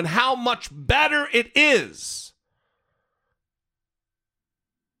now and how much better it is.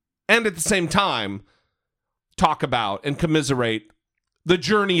 And at the same time, talk about and commiserate the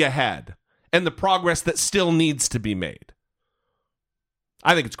journey ahead and the progress that still needs to be made.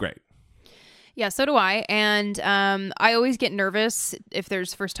 I think it's great. Yeah, so do I. And I always get nervous if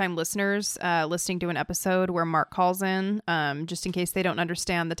there's first-time listeners listening to an episode where Mark calls in, just in case they don't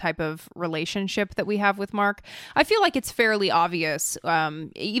understand the type of relationship that we have with Mark. I feel like it's fairly obvious,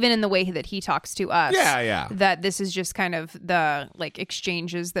 even in the way that he talks to us, that this is just kind of the like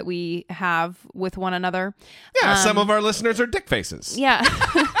exchanges that we have with one another. Yeah, some of our listeners are dick faces. Yeah.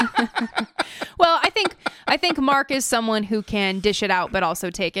 Well, I think Mark is someone who can dish it out, but also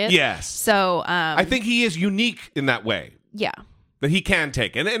take it. Yes. So I think he is unique in that way. Yeah. That he can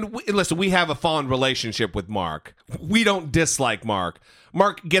take. And listen, we have a fond relationship with Mark. We don't dislike Mark.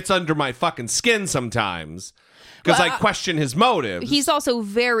 Mark gets under my fucking skin sometimes because I question his motives. He's also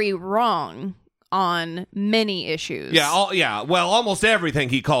very wrong on many issues. Yeah. Well, almost everything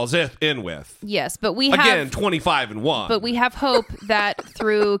he calls in with. Yes, but we have 25-1. But we have hope that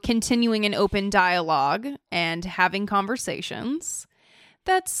through continuing an open dialogue and having conversations,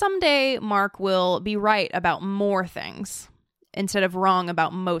 that someday Mark will be right about more things instead of wrong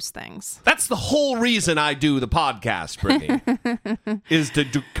about most things. That's the whole reason I do the podcast, Brittany, is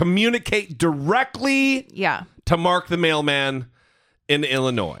to communicate directly to Mark the mailman in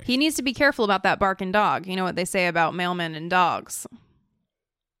Illinois. He needs to be careful about that barking dog. You know what they say about mailmen and dogs?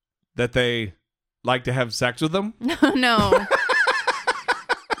 That they like to have sex with them? No.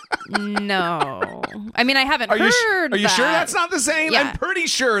 No. I mean, I haven't heard that. Are you sure that's not the same? Yeah. I'm pretty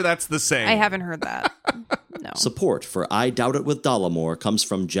sure that's the same. I haven't heard that. No. Support for I Doubt It with Dollamore comes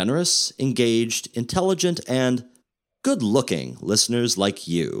from generous, engaged, intelligent, and good-looking listeners like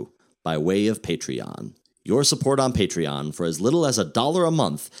you by way of Patreon. Your support on Patreon for as little as $1 a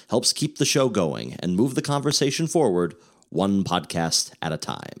month helps keep the show going and move the conversation forward one podcast at a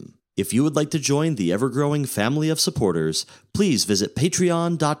time. If you would like to join the ever-growing family of supporters, please visit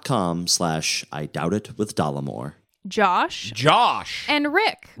patreon.com/I Doubt It with Dollamore. Josh. And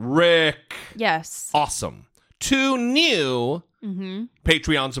Rick. Rick. Yes. Awesome. 2 new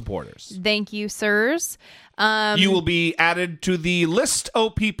Patreon supporters. Thank you, sirs. You will be added to the list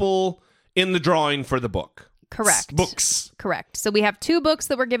of people in the drawing for the book. Correct. Books. Correct. So we have 2 books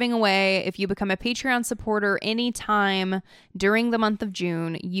that we're giving away. If you become a Patreon supporter anytime during the month of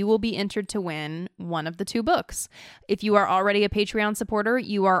June, you will be entered to win one of the 2 books. If you are already a Patreon supporter,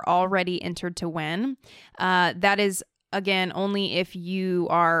 you are already entered to win. That is, again, only if you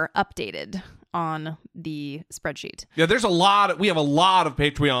are updated on the spreadsheet. Yeah, we have a lot of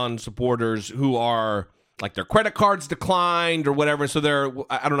Patreon supporters who are, like, their credit cards declined or whatever. So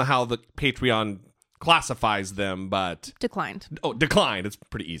I don't know how the Patreon classifies them, but declined. Oh, declined. It's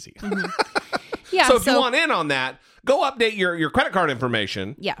pretty easy. Yeah. So if you want in on that, go update your credit card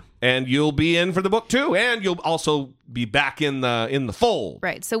information. Yeah. And you'll be in for the book too, and you'll also be back in the fold.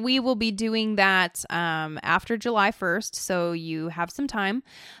 Right. So we will be doing that after July 1st, so you have some time.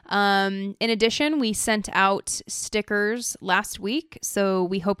 In addition, we sent out stickers last week, so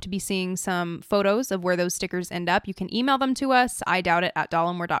we hope to be seeing some photos of where those stickers end up. You can email them to us,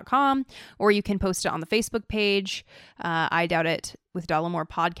 idoubt@dollamore.com, or you can post it on the Facebook page, I Doubt It with Dollamore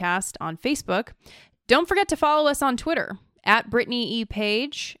Podcast on Facebook. Don't forget to follow us on Twitter,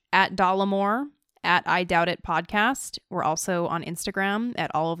 @BrittanyEPage, @Dollamore, I Doubt It Podcast. We're also on Instagram at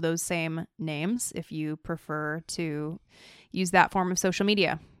all of those same names if you prefer to use that form of social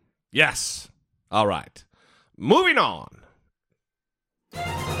media. Yes. All right. Moving on.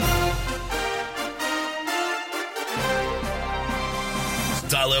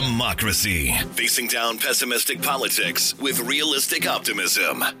 Dollamocracy. Facing down pessimistic politics with realistic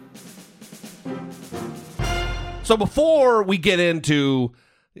optimism. So before we get into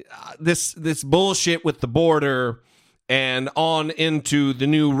this bullshit with the border and on into the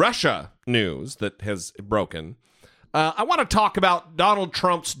new Russia news that has broken, I want to talk about Donald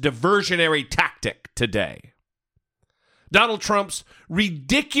Trump's diversionary tactic today. Donald Trump's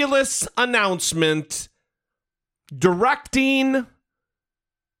ridiculous announcement directing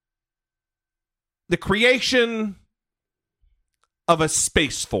the creation of a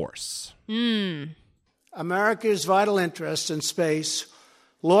space force. America's vital interests in space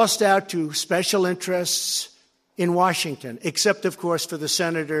lost out to special interests in Washington, except, of course, for the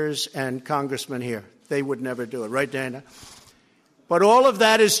senators and congressmen here. They would never do it. Right, Dana? But all of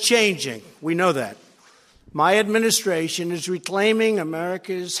that is changing. We know that. My administration is reclaiming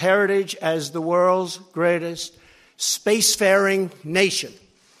America's heritage as the world's greatest spacefaring nation.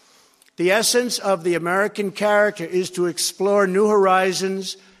 The essence of the American character is to explore new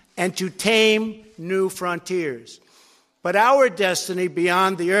horizons and to tame new frontiers. But our destiny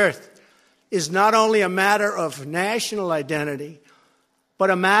beyond the Earth is not only a matter of national identity, but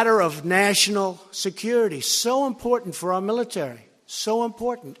a matter of national security. So important for our military. So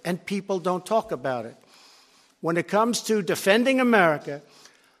important. And people don't talk about it. When it comes to defending America,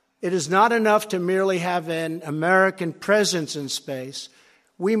 it is not enough to merely have an American presence in space.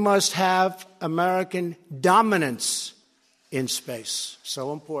 We must have American dominance in space.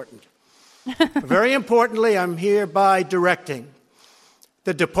 So important. Very importantly, I'm hereby directing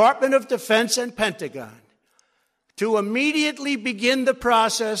the Department of Defense and Pentagon to immediately begin the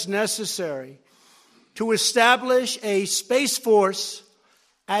process necessary to establish a space force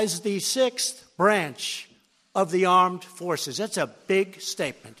as the 6th branch of the armed forces. That's a big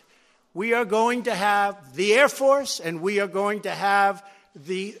statement. We are going to have the Air Force and we are going to have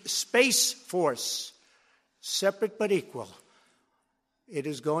the Space Force, separate but equal. It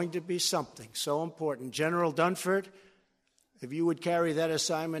is going to be something so important. General Dunford, if you would carry that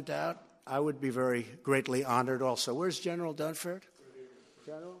assignment out, I would be very greatly honored also. Where's General Dunford?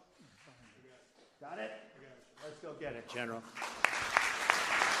 General? Got it? Let's go get it, General.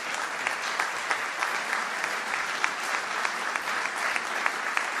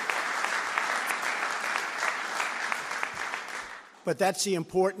 But that's the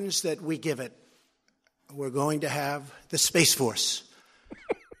importance that we give it. We're going to have the Space Force.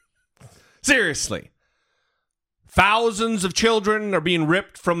 Seriously. Thousands of children are being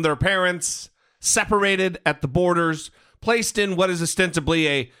ripped from their parents, separated at the borders, placed in what is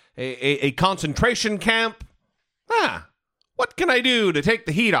ostensibly a concentration camp. What can I do to take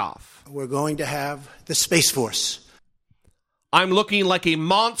the heat off? We're going to have the Space Force. I'm looking like a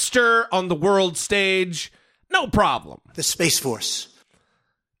monster on the world stage. No problem. The Space Force.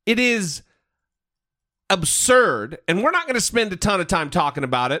 It is absurd, and we're not going to spend a ton of time talking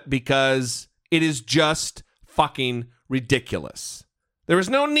about it because it is just fucking ridiculous. There is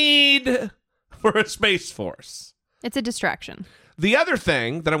no need for a Space Force. It's a distraction. The other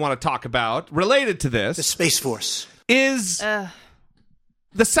thing that I want to talk about related to this, the Space Force, is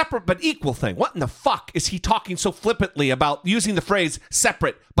the separate but equal thing. What in the fuck is he talking so flippantly about using the phrase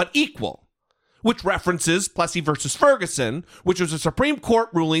separate but equal? Which references Plessy versus Ferguson, which was a Supreme Court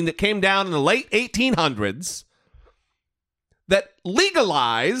ruling that came down in the late 1800s that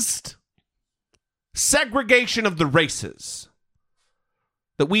legalized segregation of the races.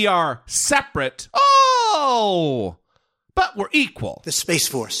 That we are separate, but we're equal. The Space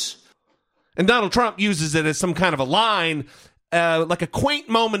Force. And Donald Trump uses it as some kind of a line, like a quaint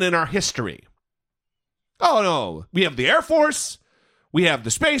moment in our history. Oh, no. We have the Air Force. We have the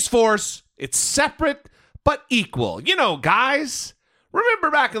Space Force. It's separate, but equal. You know, guys,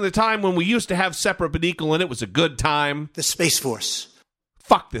 remember back in the time when we used to have separate but equal and it was a good time? The Space Force.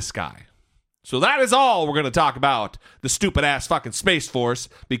 Fuck this guy. So that is all we're going to talk about, the stupid-ass fucking Space Force,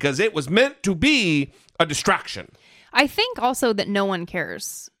 because it was meant to be a distraction. I think also that no one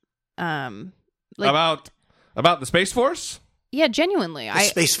cares. About the Space Force? Yeah, genuinely. The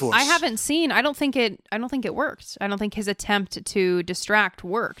Space Force. I haven't seen. I don't think it worked. I don't think his attempt to distract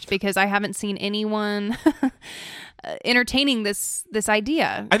worked because I haven't seen anyone entertaining this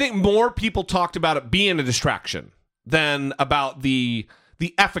idea. I think more people talked about it being a distraction than about the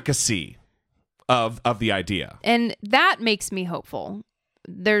efficacy of the idea. And that makes me hopeful.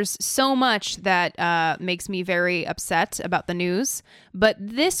 There's so much that makes me very upset about the news, but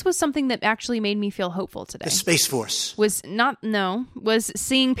this was something that actually made me feel hopeful today. The Space Force. Was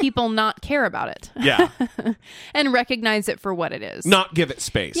seeing people not care about it. Yeah. And recognize it for what it is. Not give it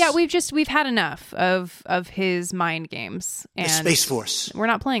space. Yeah, we've had enough of his mind games. And the Space Force. We're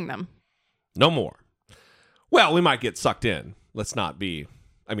not playing them. No more. Well, we might get sucked in. Let's not be...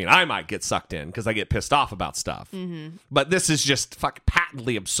 I mean, I might get sucked in because I get pissed off about stuff. Mm-hmm. But this is just fucking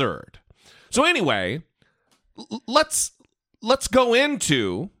patently absurd. So anyway, let's go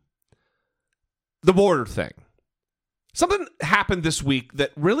into the border thing. Something happened this week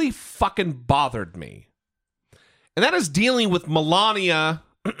that really fucking bothered me. And that is dealing with Melanie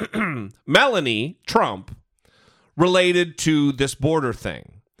Trump related to this border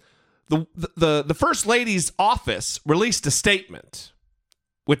thing. The First Lady's office released a statement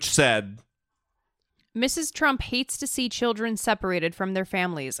which said, Mrs. Trump hates to see children separated from their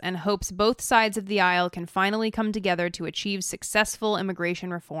families and hopes both sides of the aisle can finally come together to achieve successful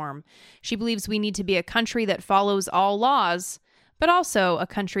immigration reform. She believes we need to be a country that follows all laws, but also a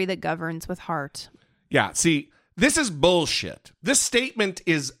country that governs with heart. Yeah, see, this is bullshit. This statement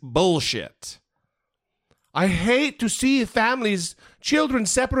is bullshit. I hate to see children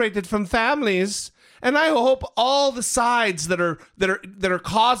separated from families. And I hope all the sides that are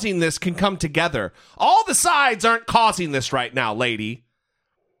causing this can come together. All the sides aren't causing this right now, lady.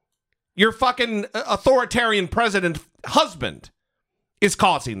 Your fucking authoritarian president husband is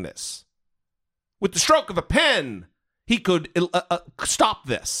causing this. With the stroke of a pen, he could stop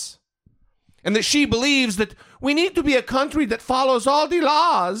this. And that she believes that we need to be a country that follows all the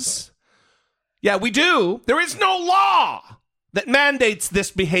laws. Yeah, we do. There is no law that mandates this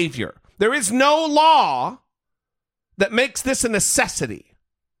behavior. There is no law that makes this a necessity.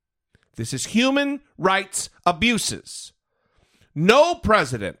 This is human rights abuses. No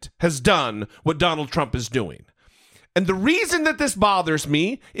president has done what Donald Trump is doing. And the reason that this bothers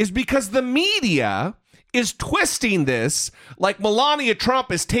me is because the media is twisting this like Melania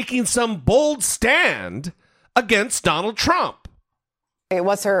Trump is taking some bold stand against Donald Trump. It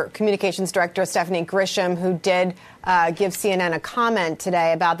was her communications director, Stephanie Grisham, who did give CNN a comment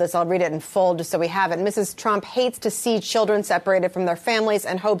today about this. I'll read it in full just so we have it. Mrs. Trump hates to see children separated from their families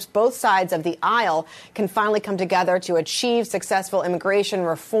and hopes both sides of the aisle can finally come together to achieve successful immigration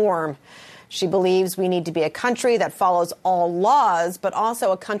reform. She believes we need to be a country that follows all laws, but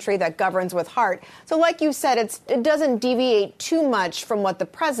also a country that governs with heart. So like you said, it doesn't deviate too much from what the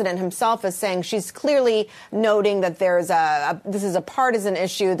president himself is saying. She's clearly noting that this is a partisan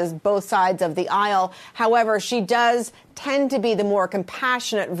issue, there's both sides of the aisle. However, she does tend to be the more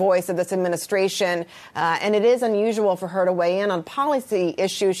compassionate voice of this administration, and it is unusual for her to weigh in on policy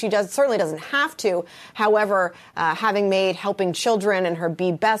issues. She certainly doesn't have to. However, having made helping children and her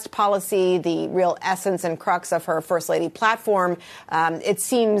Be Best policy the real essence and crux of her First Lady platform, it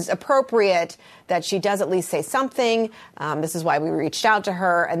seems appropriate that she does at least say something. This is why we reached out to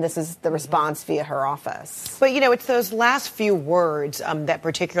her, and this is the response via her office. But, it's those last few words that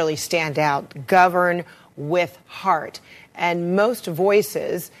particularly stand out: govern with heart. And most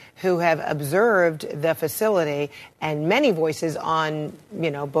voices who have observed the facility, and many voices on,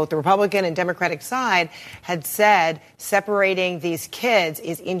 both the Republican and Democratic side, had said separating these kids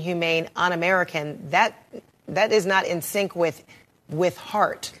is inhumane, un-American. That is not in sync with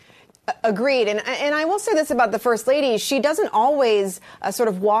heart. Agreed. And I will say this about the First Lady. She doesn't always sort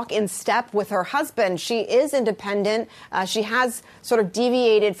of walk in step with her husband. She is independent. She has sort of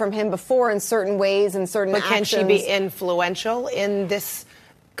deviated from him before in certain ways and certain actions. But can she be influential in this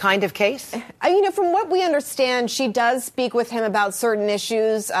kind of case? From what we understand, she does speak with him about certain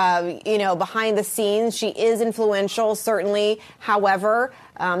issues, behind the scenes. She is influential, certainly. However,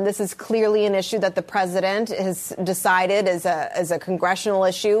 this is clearly an issue that the president has decided is a congressional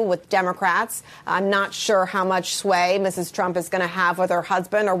issue with Democrats. I'm not sure how much sway Mrs. Trump is going to have with her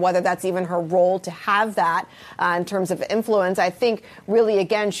husband or whether that's even her role to have that in terms of influence. I think really,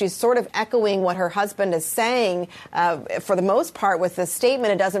 again, she's sort of echoing what her husband is saying for the most part with this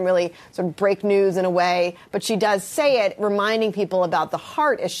statement. It doesn't really sort of break news in a way, but she does say it, reminding people about the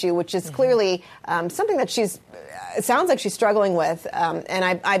heart issue, which is clearly something that it sounds like she's struggling with.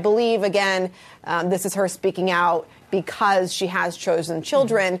 And I believe, again, this is her speaking out because she has chosen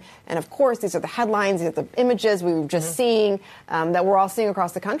children. And, of course, these are the headlines, these are the images we were just seeing that we're all seeing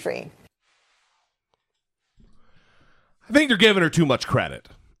across the country. I think they're giving her too much credit.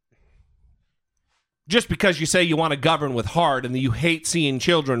 Just because you say you want to govern with heart and that you hate seeing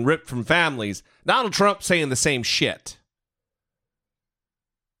children ripped from families, Donald Trump saying the same shit.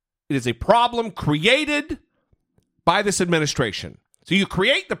 It is a problem created by this administration. So you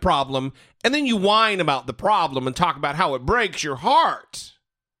create the problem, and then you whine about the problem and talk about how it breaks your heart.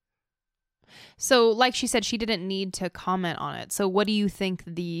 So, like she said, she didn't need to comment on it. So what do you think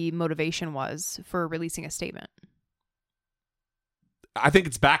the motivation was for releasing a statement? I think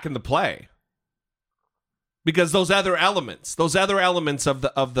it's back into play. Because those other elements of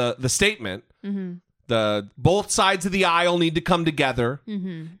the statement, the both sides of the aisle need to come together,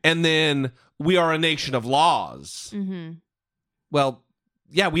 and then we are a nation of laws. Well,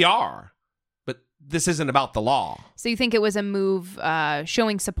 yeah, we are, but this isn't about the law. So you think it was a move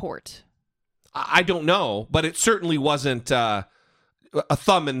showing support? I don't know, but it certainly wasn't a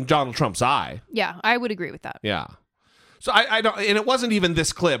thumb in Donald Trump's eye. Yeah, I would agree with that. Yeah. So I don't, and it wasn't even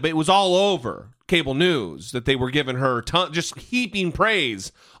this clip. It was all over cable news that they were giving her just heaping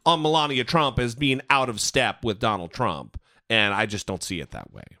praise on Melania Trump as being out of step with Donald Trump, and I just don't see it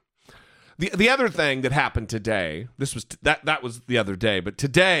that way. The other thing that happened today, that was the other day, but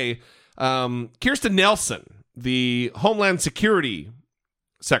today, Kirstjen Nielsen, the Homeland Security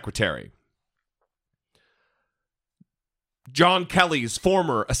Secretary, John Kelly's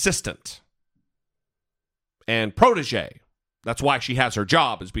former assistant and protege. That's why she has her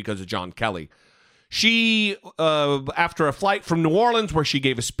job, is because of John Kelly. She, after a flight from New Orleans where she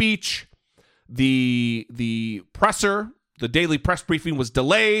gave a speech, the presser, the daily press briefing was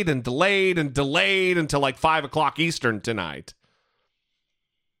delayed until like 5 o'clock Eastern tonight,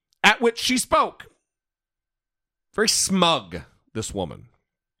 at which she spoke. Very smug, this woman.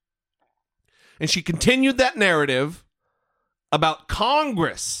 And she continued that narrative about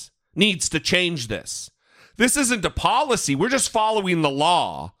Congress needs to change this. This isn't a policy. We're just following the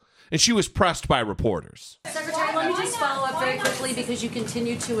law. And she was pressed by reporters. Secretary, let me just follow up very quickly, because you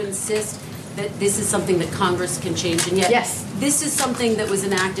continue to insist that this is something that Congress can change. And yet, yes, this is something that was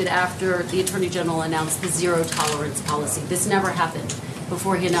enacted after the Attorney General announced the zero tolerance policy. This never happened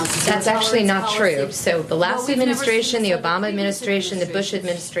before he announced the zero That's actually not policy. True. So the last administration, the Obama administration, the Bush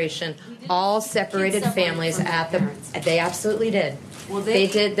administration, all separated families they absolutely did. Well, they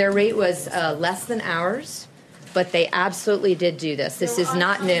did. Their rate was less than ours. But they absolutely did do this. This is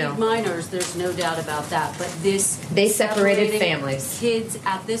not new. Minors, there's no doubt about that. But they separated families. Kids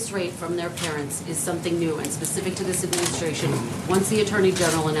at this rate from their parents is something new and specific to this administration once the Attorney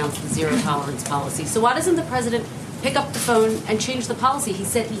General announced the zero tolerance policy. So why doesn't the president pick up the phone and change the policy? He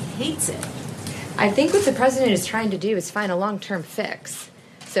said he hates it. I think what the president is trying to do is find a long-term fix.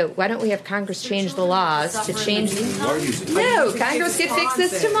 So why don't we have Congress change the laws to change... No, Congress could fix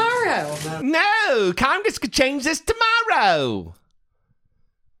this tomorrow. No, Congress could change this tomorrow.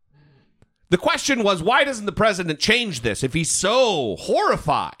 The question was, why doesn't the president change this if he's so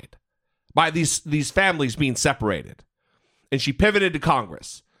horrified by these families being separated? And she pivoted to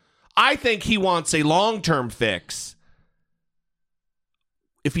Congress. I think he wants a long-term fix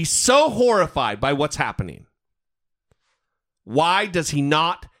if he's so horrified by what's happening. Why does he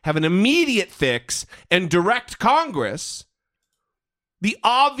not have an immediate fix and direct Congress, the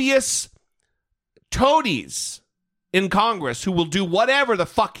obvious toadies in Congress who will do whatever the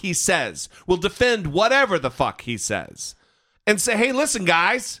fuck he says, will defend whatever the fuck he says, and say, hey, listen,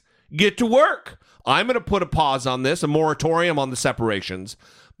 guys, get to work. I'm going to put a pause on this, a moratorium on the separations,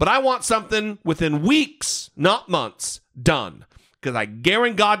 but I want something within weeks, not months, done. because I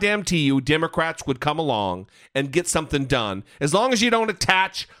guarantee you Democrats would come along and get something done as long as you don't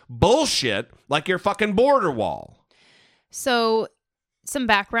attach bullshit like your fucking border wall. So some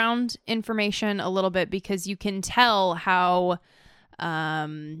background information a little bit, because you can tell how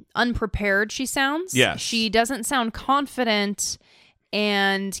unprepared she sounds. Yes. She doesn't sound confident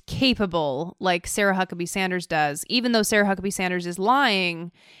and capable like Sarah Huckabee Sanders does. Even though Sarah Huckabee Sanders is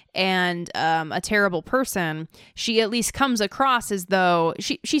lying and a terrible person, she at least comes across as though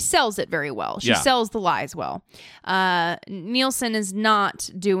she sells it very well. She sells the lies well. Nielsen is not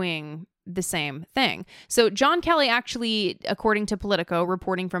doing the same thing. So John Kelly actually, according to Politico,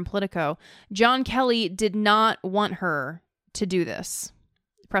 reporting from Politico, John Kelly did not want her to do this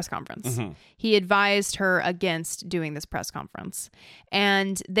press conference. Mm-hmm. He advised her against doing this press conference.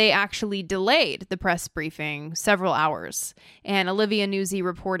 And they actually delayed the press briefing several hours. And Olivia Newsy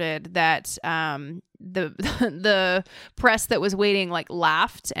reported that the press that was waiting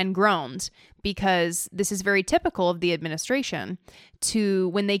laughed and groaned, because this is very typical of the administration to,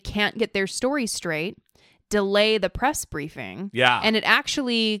 when they can't get their story straight, delay the press briefing. Yeah. And it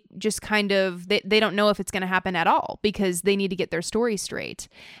actually just kind of, they don't know if it's going to happen at all, because they need to get their story straight.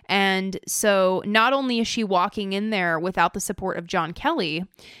 And so not only is she walking in there without the support of John Kelly,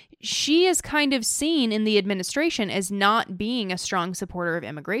 she is kind of seen in the administration as not being a strong supporter of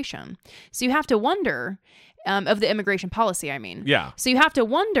immigration. So you have to wonder, of the immigration policy, I mean. Yeah. So you have to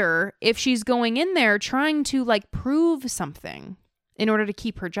wonder if she's going in there trying to prove something in order to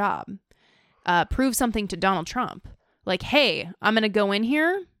keep her job. Prove something to Donald Trump. Hey, I'm going to go in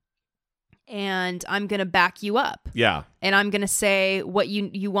here and I'm going to back you up. Yeah. And I'm going to say what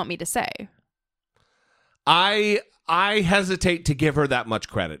you want me to say. I hesitate to give her that much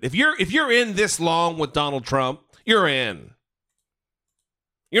credit. If you're in this long with Donald Trump, you're in.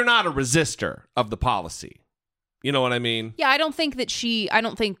 You're not a resistor of the policy. You know what I mean? Yeah, I don't think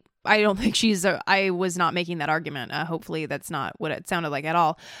she's I was not making that argument. Hopefully that's not what it sounded like at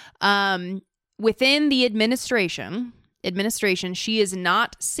all. Within the administration, she is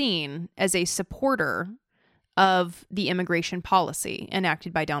not seen as a supporter of the immigration policy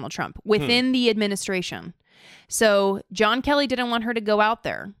enacted by Donald Trump within the administration. So John Kelly didn't want her to go out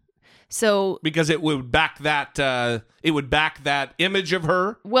there. So because it would back that image of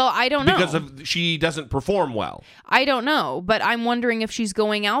her. Well, I don't know, because she doesn't perform well. I don't know, but I'm wondering if she's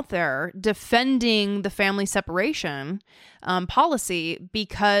going out there defending the family separation policy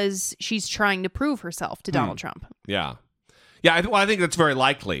because she's trying to prove herself to Donald Trump. Yeah, I think that's very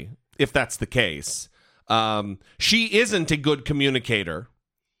likely if that's the case. She isn't a good communicator.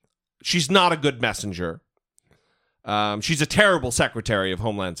 She's not a good messenger. She's a terrible Secretary of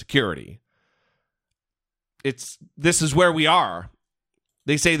Homeland Security. This is where we are.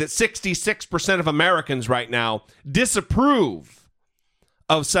 They say that 66% of Americans right now disapprove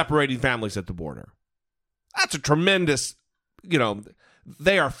of separating families at the border. That's a tremendous,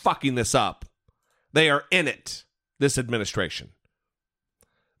 they are fucking this up. They are in it, this administration.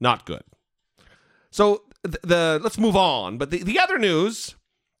 Not good. So let's move on. But the other news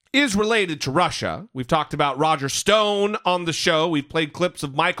is related to Russia. We've talked about Roger Stone on the show. We've played clips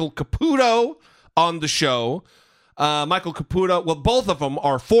of Michael Caputo on the show. Michael Caputo, well, both of them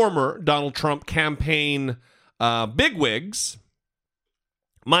are former Donald Trump campaign bigwigs.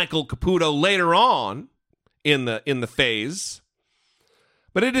 Michael Caputo later on in the phase.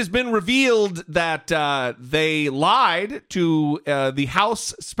 But it has been revealed that they lied to the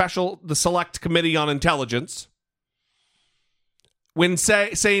House the Select Committee on Intelligence when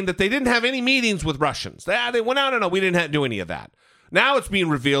saying that they didn't have any meetings with Russians. They went out, no, we didn't do any of that. Now it's being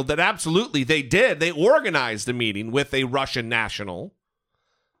revealed that absolutely they did. They organized a meeting with a Russian national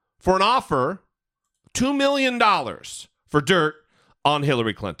for an offer, $2 million for dirt on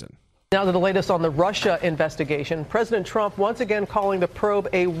Hillary Clinton. Now to the latest on the Russia investigation. President Trump once again calling the probe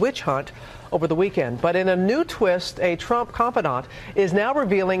a witch hunt over the weekend. But in a new twist, a Trump confidant is now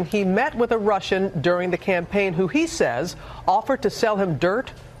revealing he met with a Russian during the campaign who he says offered to sell him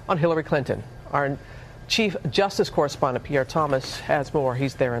dirt on Hillary Clinton. Our Chief Justice Correspondent Pierre Thomas has more.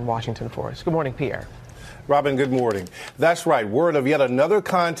 He's there in Washington for us. Good morning, Pierre. Robin, good morning. That's right. Word of yet another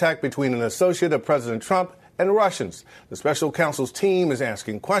contact between an associate of President Trump and Russians. The special counsel's team is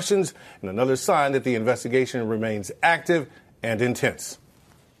asking questions, and another sign that the investigation remains active and intense.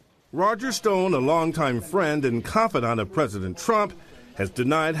 Roger Stone, a longtime friend and confidant of President Trump, has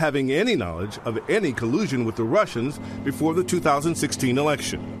denied having any knowledge of any collusion with the Russians before the 2016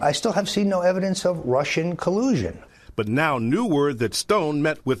 election. I still have seen no evidence of Russian collusion. But now new word that Stone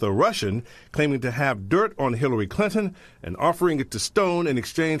met with a Russian claiming to have dirt on Hillary Clinton and offering it to Stone in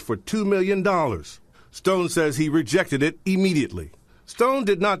exchange for $2 million. Stone says he rejected it immediately. Stone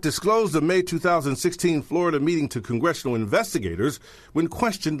did not disclose the May 2016 Florida meeting to congressional investigators when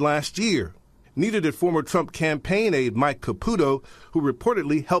questioned last year. Neither did former Trump campaign aide Mike Caputo, who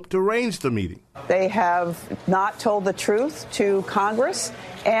reportedly helped arrange the meeting. They have not told the truth to Congress,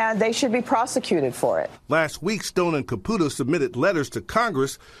 and they should be prosecuted for it. Last week, Stone and Caputo submitted letters to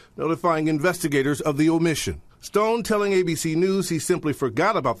Congress notifying investigators of the omission. Stone telling ABC News he simply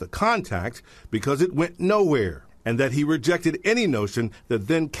forgot about the contact because it went nowhere, and that he rejected any notion that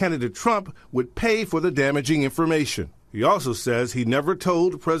then-candidate Trump would pay for the damaging information. He also says he never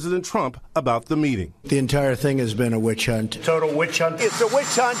told President Trump about the meeting. The entire thing has been a witch hunt. Total witch hunt. It's a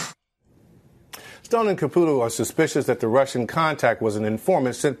witch hunt. Stone and Caputo are suspicious that the Russian contact was an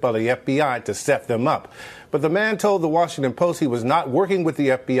informant sent by the FBI to set them up. But the man told the Washington Post he was not working with the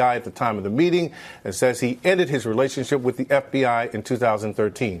FBI at the time of the meeting and says he ended his relationship with the FBI in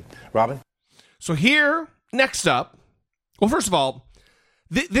 2013. Robin? So here, next up, well, first of all,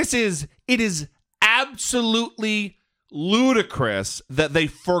 it is absolutely ludicrous that they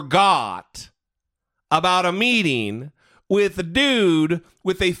forgot about a meeting with a dude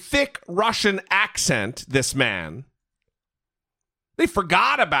with a thick Russian accent, this man. They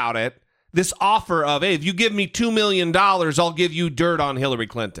forgot about it. This offer of, hey, if you give me $2 million, I'll give you dirt on Hillary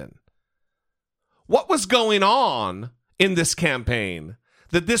Clinton. What was going on in this campaign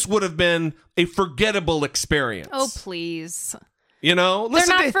that this would have been a forgettable experience? Oh, please. You know, they're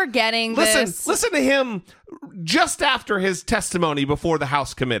not forgetting this. Listen to him just after his testimony before the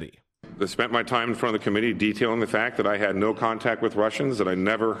House committee. I spent my time in front of the committee detailing the fact that I had no contact with Russians, that I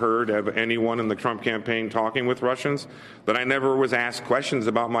never heard of anyone in the Trump campaign talking with Russians, that I never was asked questions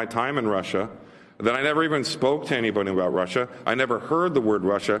about my time in Russia, that I never even spoke to anybody about Russia. I never heard the word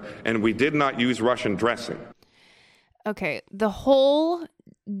Russia, and we did not use Russian dressing. Okay, the whole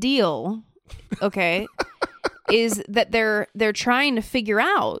deal, okay, is that they're trying to figure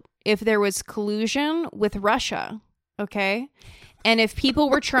out if there was collusion with Russia, okay? And if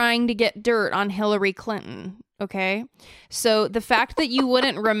people were trying to get dirt on Hillary Clinton, okay? So the fact that you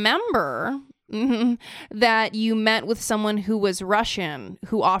wouldn't remember that you met with someone who was Russian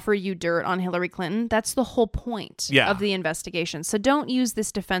who offered you dirt on Hillary Clinton, that's the whole point of the investigation. So don't use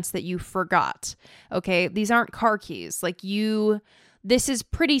this defense that you forgot, okay? These aren't car keys. This is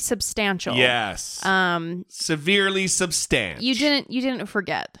pretty substantial. Yes. Severely substantial. You didn't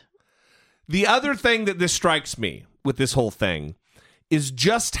forget. The other thing that this strikes me with this whole thing is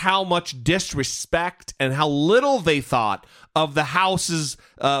just how much disrespect and how little they thought of the House's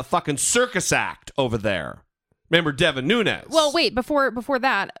fucking circus act over there. Remember Devin Nunes? Well, wait, before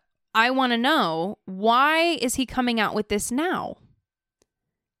that, I want to know, why is he coming out with this now?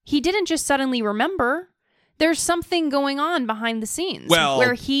 He didn't just suddenly remember. There's something going on behind the scenes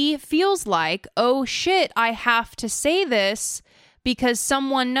where he feels like, oh shit, I have to say this because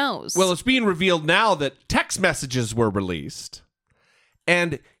someone knows. Well, it's being revealed now that text messages were released.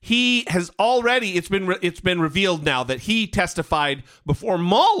 And he has already, it's been revealed now that he testified before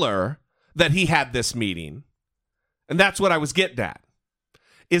Mueller that he had this meeting. And that's what I was getting at,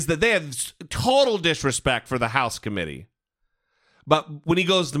 is that they have total disrespect for the House committee. But when he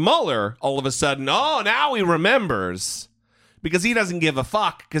goes to Mueller, all of a sudden, oh, now he remembers, because he doesn't give a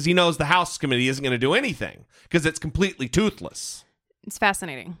fuck, because he knows the House committee isn't going to do anything, because it's completely toothless. It's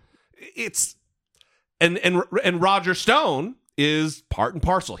fascinating. And Roger Stone is part and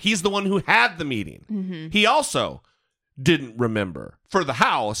parcel. He's the one who had the meeting. Mm-hmm. He also didn't remember for the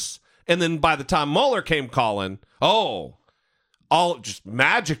House. And then by the time Mueller came calling, all just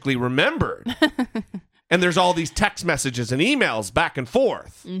magically remembered. And there's all these text messages and emails back and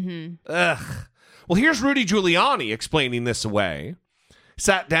forth. Mm-hmm. Ugh. Well, here's Rudy Giuliani explaining this away.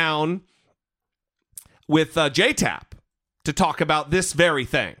 Sat down with JTAP to talk about this very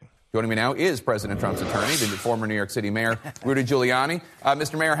thing. Joining me now is President Trump's attorney, the former New York City Mayor, Rudy Giuliani.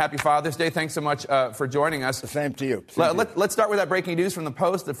 Mr. Mayor, happy Father's Day. Thanks so much for joining us. Same to you. Let's start with that breaking news from the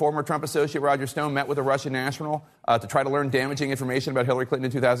Post that former Trump associate Roger Stone met with a Russian national to try to learn damaging information about Hillary Clinton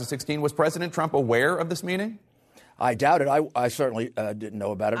in 2016. Was President Trump aware of this meeting? I doubt it. I certainly didn't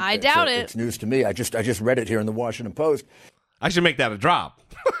know about it. I doubt it. It's news to me. I just read it here in the Washington Post. I should make that a drop.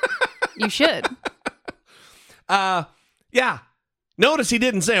 You should. Yeah. Notice he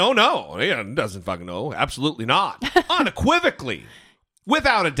didn't say, oh, no, he doesn't fucking know. Absolutely not. Unequivocally,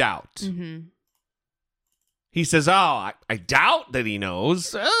 without a doubt. Mm-hmm. He says, oh, I doubt that he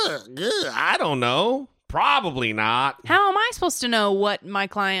knows. I don't know. Probably not. How am I supposed to know what my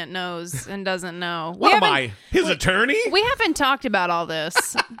client knows and doesn't know? What am I, his attorney? We haven't talked about all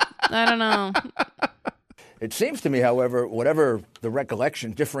this. I don't know. It seems to me, however, whatever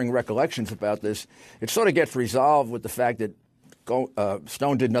the differing recollections about this, it sort of gets resolved with the fact that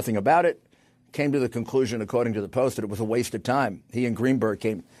Stone did nothing about it, came to the conclusion, according to the Post, that it was a waste of time. He and Greenberg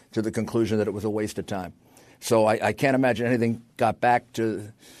came to the conclusion that it was a waste of time. So I can't imagine anything got back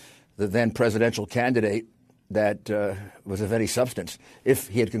to the then presidential candidate that was of any substance if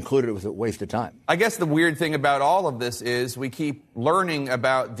he had concluded it was a waste of time. I guess the weird thing about all of this is we keep learning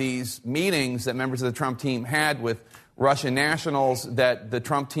about these meetings that members of the Trump team had with Russian nationals that the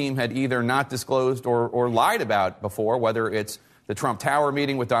Trump team had either not disclosed or lied about before, whether it's the Trump Tower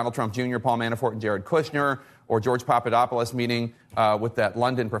meeting with Donald Trump Jr., Paul Manafort, and Jared Kushner, or George Papadopoulos meeting with that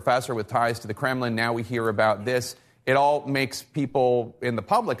London professor with ties to the Kremlin. Now we hear about this. It all makes people in the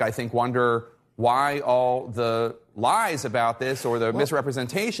public, I think, wonder why all the lies about this or the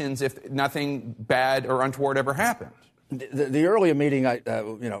misrepresentations if nothing bad or untoward ever happened. The earlier meeting, I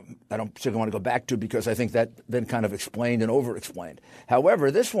don't particularly want to go back to because I think that been kind of explained and over-explained.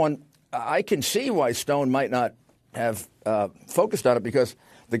 However, this one, I can see why Stone might not have focused on it because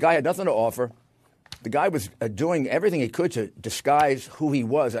the guy had nothing to offer. The guy was doing everything he could to disguise who he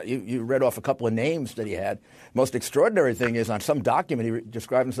was. You read off a couple of names that he had. Most extraordinary thing is on some document he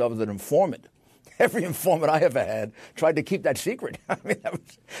described himself as an informant. Every informant I ever had tried to keep that secret. I mean,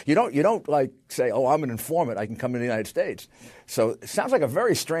 you don't like say, "Oh, I'm an informant. I can come to the United States." So it sounds like a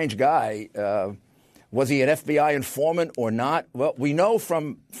very strange guy. Was he an FBI informant or not? Well, we know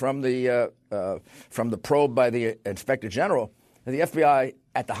from the probe by the Inspector General that the FBI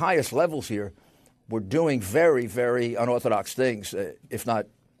at the highest levels here were doing very, very unorthodox things, if not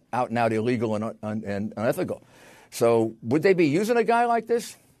out and out illegal and unethical. So would they be using a guy like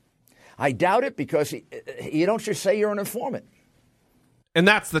this? I doubt it because you don't just say you're an informant. And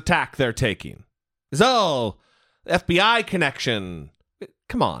that's the tack they're taking. FBI connection.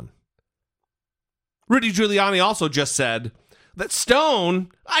 Come on. Rudy Giuliani also just said that Stone,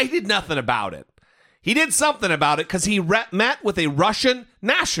 I did nothing about it. He did something about it because he met with a Russian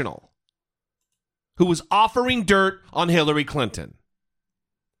national who was offering dirt on Hillary Clinton.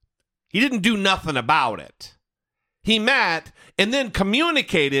 He didn't do nothing about it. He met and then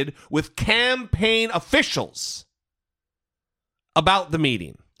communicated with campaign officials about the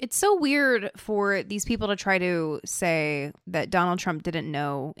meeting. It's so weird for these people to try to say that Donald Trump didn't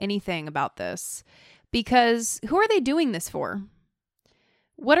know anything about this, because who are they doing this for?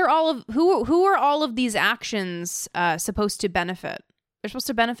 What are who are all of these actions supposed to benefit? They're supposed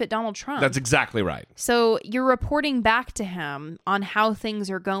to benefit Donald Trump. That's exactly right. So you're reporting back to him on how things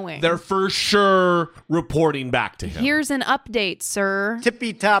are going. They're for sure reporting back to him. Here's an update, sir.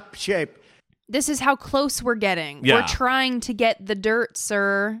 Tippy-top shape. This is how close we're getting. Yeah. We're trying to get the dirt,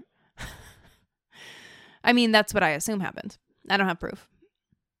 sir. I mean, that's what I assume happened. I don't have proof.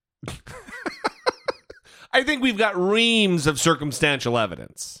 I think we've got reams of circumstantial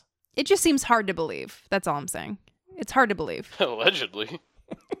evidence. It just seems hard to believe. That's all I'm saying. It's hard to believe. Allegedly.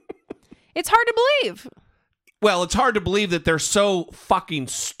 It's hard to believe. Well, it's hard to believe that they're so fucking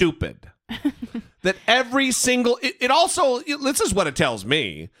stupid. That every single... this is what it tells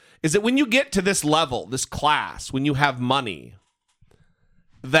me, is that when you get to this level, this class, when you have money,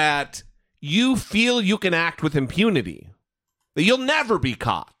 that you feel you can act with impunity. That you'll never be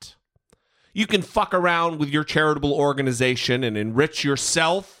caught. You can fuck around with your charitable organization and enrich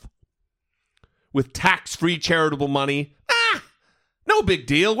yourself with tax-free charitable money. No big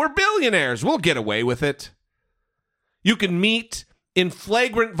deal. We're billionaires. We'll get away with it. You can meet in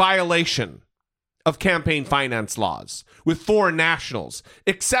flagrant violation of campaign finance laws with foreign nationals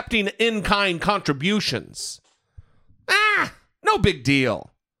accepting in-kind contributions. No big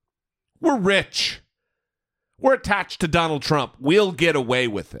deal. We're rich. We're attached to Donald Trump. We'll get away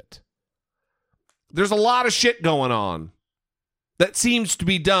with it. There's a lot of shit going on that seems to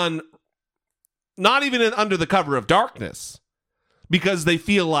be done not even under the cover of darkness, because they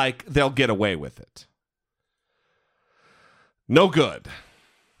feel like they'll get away with it. No good.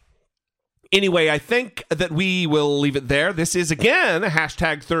 Anyway, I think that we will leave it there. This is, again, a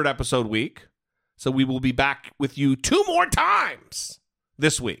hashtag third episode week. So we will be back with you 2 more times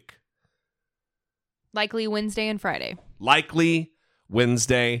this week. Likely Wednesday and Friday. Likely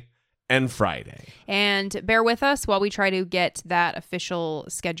Wednesday and Friday. And bear with us while we try to get that official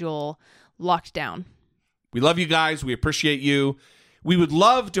schedule locked down. We love you guys. We appreciate you. We would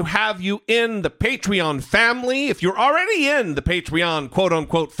love to have you in the Patreon family. If you're already in the Patreon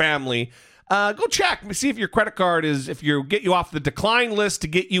quote-unquote family, go check. See if your credit card if you get you off the decline list to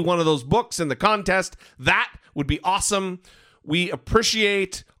get you one of those books in the contest. That would be awesome. We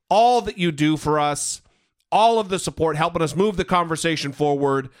appreciate all that you do for us, all of the support, helping us move the conversation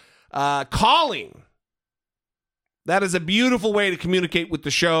forward. Calling That is a beautiful way to communicate with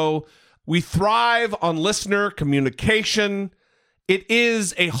the show. We thrive on listener communication. It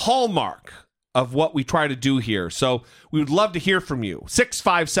is a hallmark of what we try to do here. So we would love to hear from you.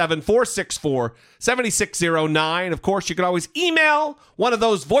 657-464-7609. Of course, you can always email one of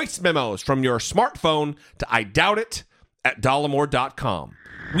those voice memos from your smartphone to idoubt@dollemore.com.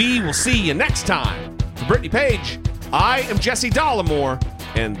 We will see you next time. For Brittany Page, I am Jesse Dollemore,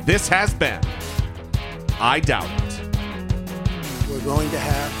 and this has been I Doubt It. We're going to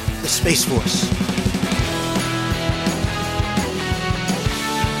have the Space Force.